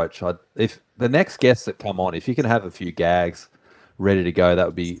of approach. If the next guests that come on, if you can have a few gags ready to go, that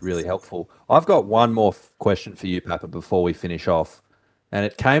would be really helpful. I've got one more question for you, Papa, before we finish off. And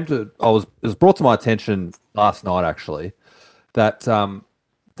it was brought to my attention last night, actually, that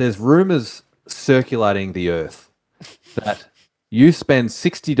there's rumors circulating the earth that you spend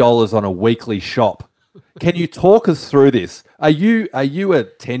 $60 on a weekly shop. Can you talk us through this? Are you a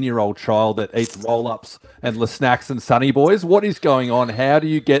 10-year-old child that eats roll-ups and Le Snacks and Sunny Boys? What is going on? How do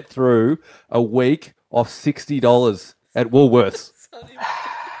you get through a week of $60 at Woolworths?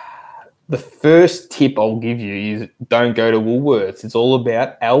 The first tip I'll give you is don't go to Woolworths. It's all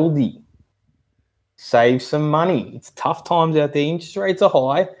about Aldi. Save some money. It's tough times out there. Interest rates are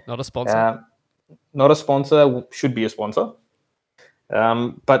high. Not a sponsor. Not a sponsor. Should be a sponsor.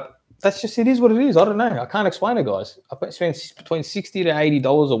 But that's just, it is what it is. I don't know. I can't explain it, guys. I spend between $60 to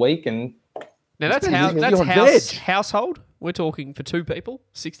 $80 a week, and now that's household. We're talking for 2 people,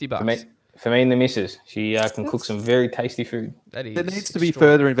 $60. For me and the missus, she can cook some very tasty food. There needs to be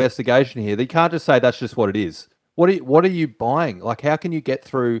further investigation here. You can't just say that's just what it is. What are you buying? Like, how can you get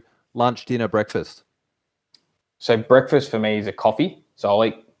through lunch, dinner, breakfast? So breakfast for me is a coffee. So I'll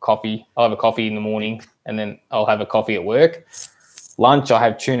eat coffee. I'll have a coffee in the morning, and then I'll have a coffee at work. Lunch, I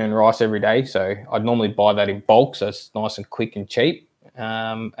have tuna and rice every day. So I'd normally buy that in bulk, so it's nice and quick and cheap.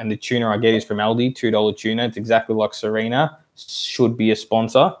 And the tuna I get is from Aldi, $2 tuna. It's exactly like Serena. Should be a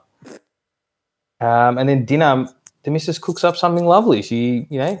sponsor. And then dinner, the missus cooks up something lovely. She,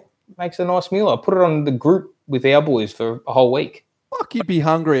 makes a nice meal. I put it on the group with our boys for a whole week. Fuck, you'd be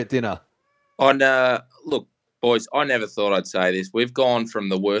hungry at dinner. Look, boys, I never thought I'd say this. We've gone from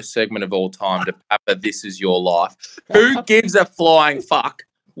the worst segment of all time to Papa, this is your life. Who gives a flying fuck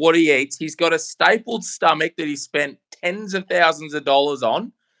what he eats? He's got a stapled stomach that he spent tens of thousands of dollars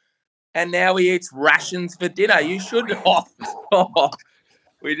on, and now he eats rations for dinner. You should...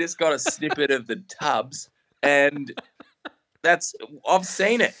 We just got a snippet of the tubs, and I've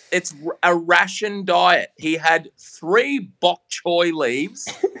seen it. It's a ration diet. He had 3 bok choy leaves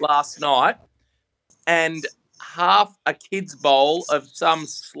last night and half a kid's bowl of some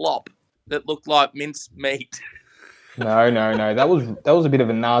slop that looked like minced meat. No. That was a bit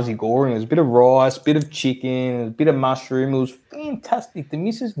of a Nazi goring. It was a bit of rice, a bit of chicken, a bit of mushroom. It was fantastic. The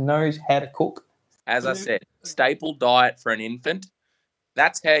missus knows how to cook. As I said, staple diet for an infant.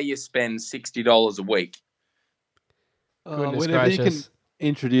 That's how you spend $60 a week. Whenever you can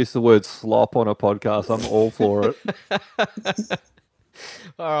introduce the word slop on a podcast, I'm all for it.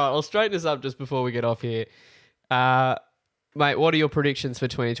 All right, I'll straighten this up just before we get off here. Mate, what are your predictions for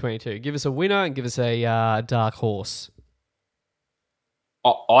 2022? Give us a winner and give us a dark horse.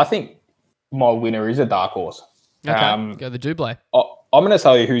 I think my winner is a dark horse. Okay, go the Dublé. I'm going to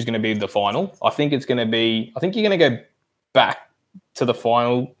tell you who's going to be the final. I think you're going to go back to the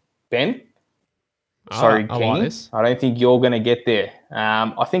final, Ben. Sorry, King. I don't think you're going to get there.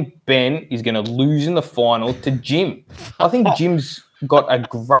 I think Ben is going to lose in the final to Jim. I think Jim's got a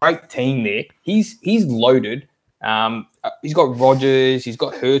great team there. He's loaded. He's got Rogers. He's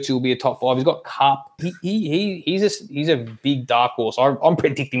got Hurts, who'll be a top 5. He's got Cup. He's a big dark horse. I'm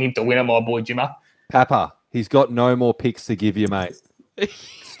predicting him to win it, my boy Jimmer. Papa, he's got no more picks to give you, mate.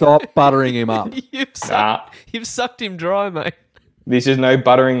 Stop buttering him up. You've sucked him dry, mate. This is no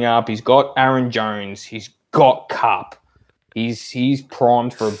buttering up. He's got Aaron Jones. He's got Cup. He's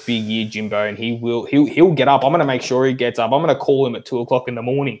primed for a big year, Jimbo, and he'll get up. I'm going to make sure he gets up. I'm going to call him at 2:00 in the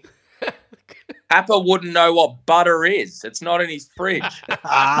morning. Papa wouldn't know what butter is. It's not in his fridge.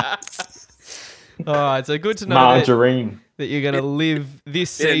 All right, so good to know Margarine. that you're going to live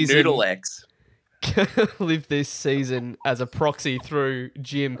this Bit of season. Noodle X. Live this season as a proxy through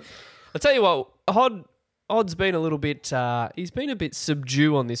Jim. I'll tell you what, Odd's been a little bit, he's been a bit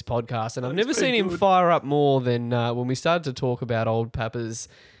subdued on this podcast, and I've never seen him fire up more than when we started to talk about old Papa's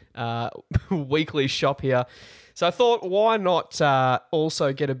weekly shop here. So I thought, why not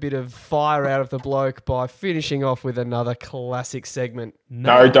also get a bit of fire out of the bloke by finishing off with another classic segment?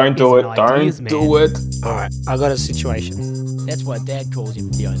 No, don't do it. Don't do it. All right, I got a situation. That's why Dad calls him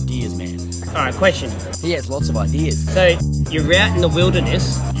the ideas man. All right, question. He has lots of ideas. So you're out in the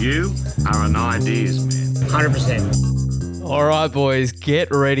wilderness. You are an ideas man. 100%. All right, boys,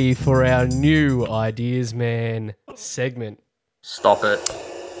 get ready for our new Ideas Man segment. Stop it.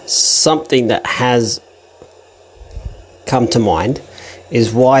 Something that has come to mind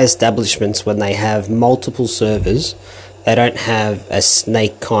is why establishments, when they have multiple servers, they don't have a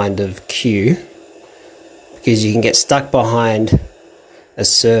snake kind of queue, because you can get stuck behind a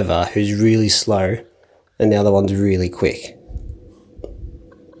server who's really slow and the other one's really quick.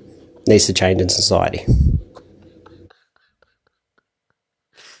 Needs to change in society.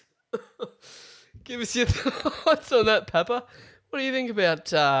 Give us your thoughts on that, Papa. What do you think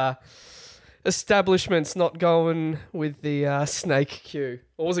about establishments not going with the snake queue?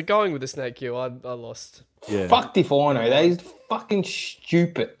 Or was it going with the snake queue? I lost. Yeah. Fucked if I know. That is fucking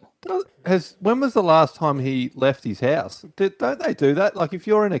stupid. When was the last time he left his house? Don't they do that? Like, if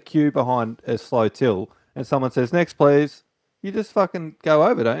you're in a queue behind a slow till and someone says, next, please, you just fucking go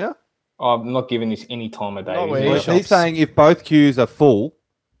over, don't you? I'm not giving this any time of day. Not Is really. it? Well, he's saying if both queues are full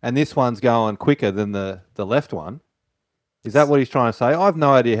and this one's going quicker than the left one, is that what he's trying to say? I have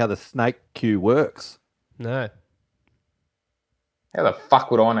no idea how the snake queue works. No. How the fuck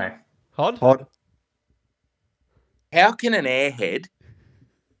would I know? Hod? How can an airhead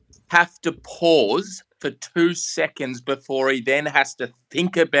have to pause for 2 seconds before he then has to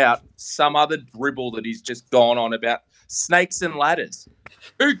think about some other dribble that he's just gone on about snakes and ladders?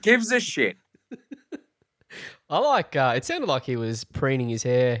 Who gives a shit? I like, it sounded like he was preening his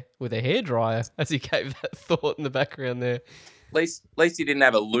hair with a hairdryer as he gave that thought in the background there. At least he didn't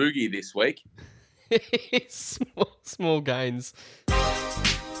have a loogie this week. small gains.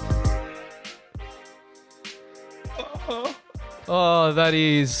 Oh, that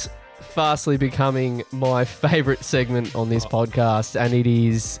is fastly becoming my favourite segment on this podcast, and it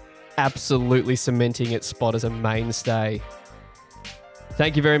is absolutely cementing its spot as a mainstay.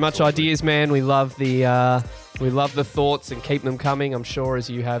 Thank you very much, Ideas Man. We love the thoughts and keep them coming. I'm sure as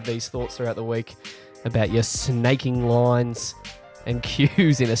you have these thoughts throughout the week about your snaking lines and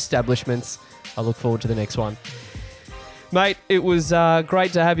queues in establishments. I look forward to the next one. Mate, it was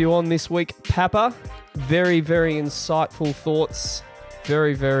great to have you on this week, Papa. Very, very insightful thoughts.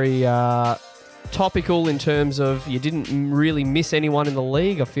 Very, very topical in terms of you didn't really miss anyone in the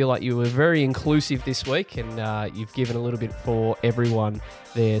league. I feel like you were very inclusive this week, and you've given a little bit for everyone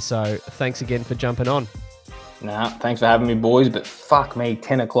there. So thanks again for jumping on. Nah, thanks for having me, boys. But fuck me,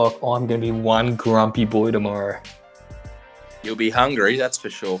 10 o'clock, I'm going to be one grumpy boy tomorrow. You'll be hungry, that's for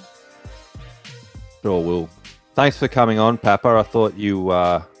sure. Sure will. Thanks for coming on, Papa. I thought you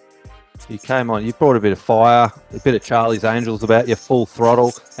came on. You brought a bit of fire, a bit of Charlie's Angels about you, full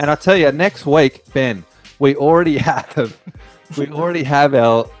throttle. And I tell you, next week, Ben, we already have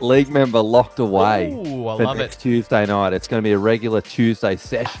our league member locked away. Ooh, I for love next it. Tuesday night. It's going to be a regular Tuesday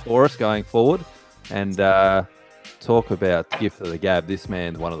sesh for us going forward. And talk about gift of the gab. This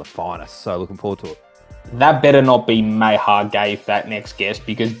man's one of the finest. So looking forward to it. That better not be Mayhar Gave, that next guest,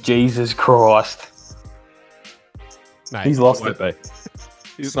 because Jesus Christ. Mate, He's lost Won't it. be.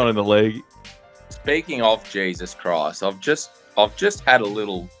 He's not in the league. Speaking of Jesus Christ, I've just had a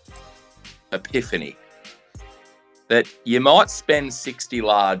little epiphany that you might spend 60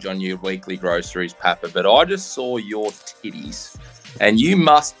 large on your weekly groceries, Papa, but I just saw your titties and you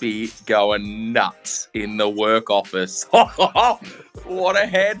must be going nuts in the work office. What a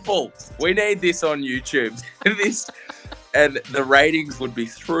handful. We need this on YouTube. And the ratings would be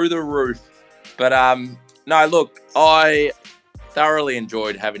through the roof. But no, look, I thoroughly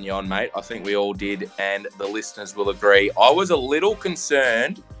enjoyed having you on, mate. I think we all did, and the listeners will agree. I was a little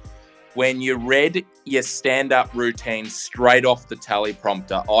concerned when you read your stand-up routine straight off the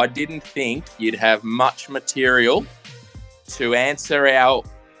teleprompter. I didn't think you'd have much material to answer our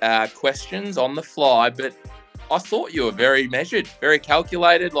questions on the fly, but I thought you were very measured, very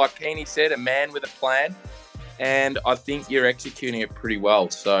calculated. Like Keeney said, a man with a plan, and I think you're executing it pretty well.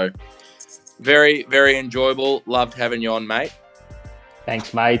 So very, very enjoyable. Loved having you on, mate.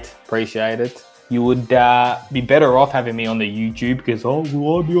 Thanks, mate. Appreciate it. You would be better off having me on the YouTube because,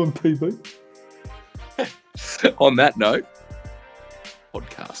 will I be on TV? On that note,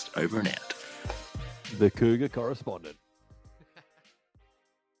 podcast over and out. The Cougar correspondent.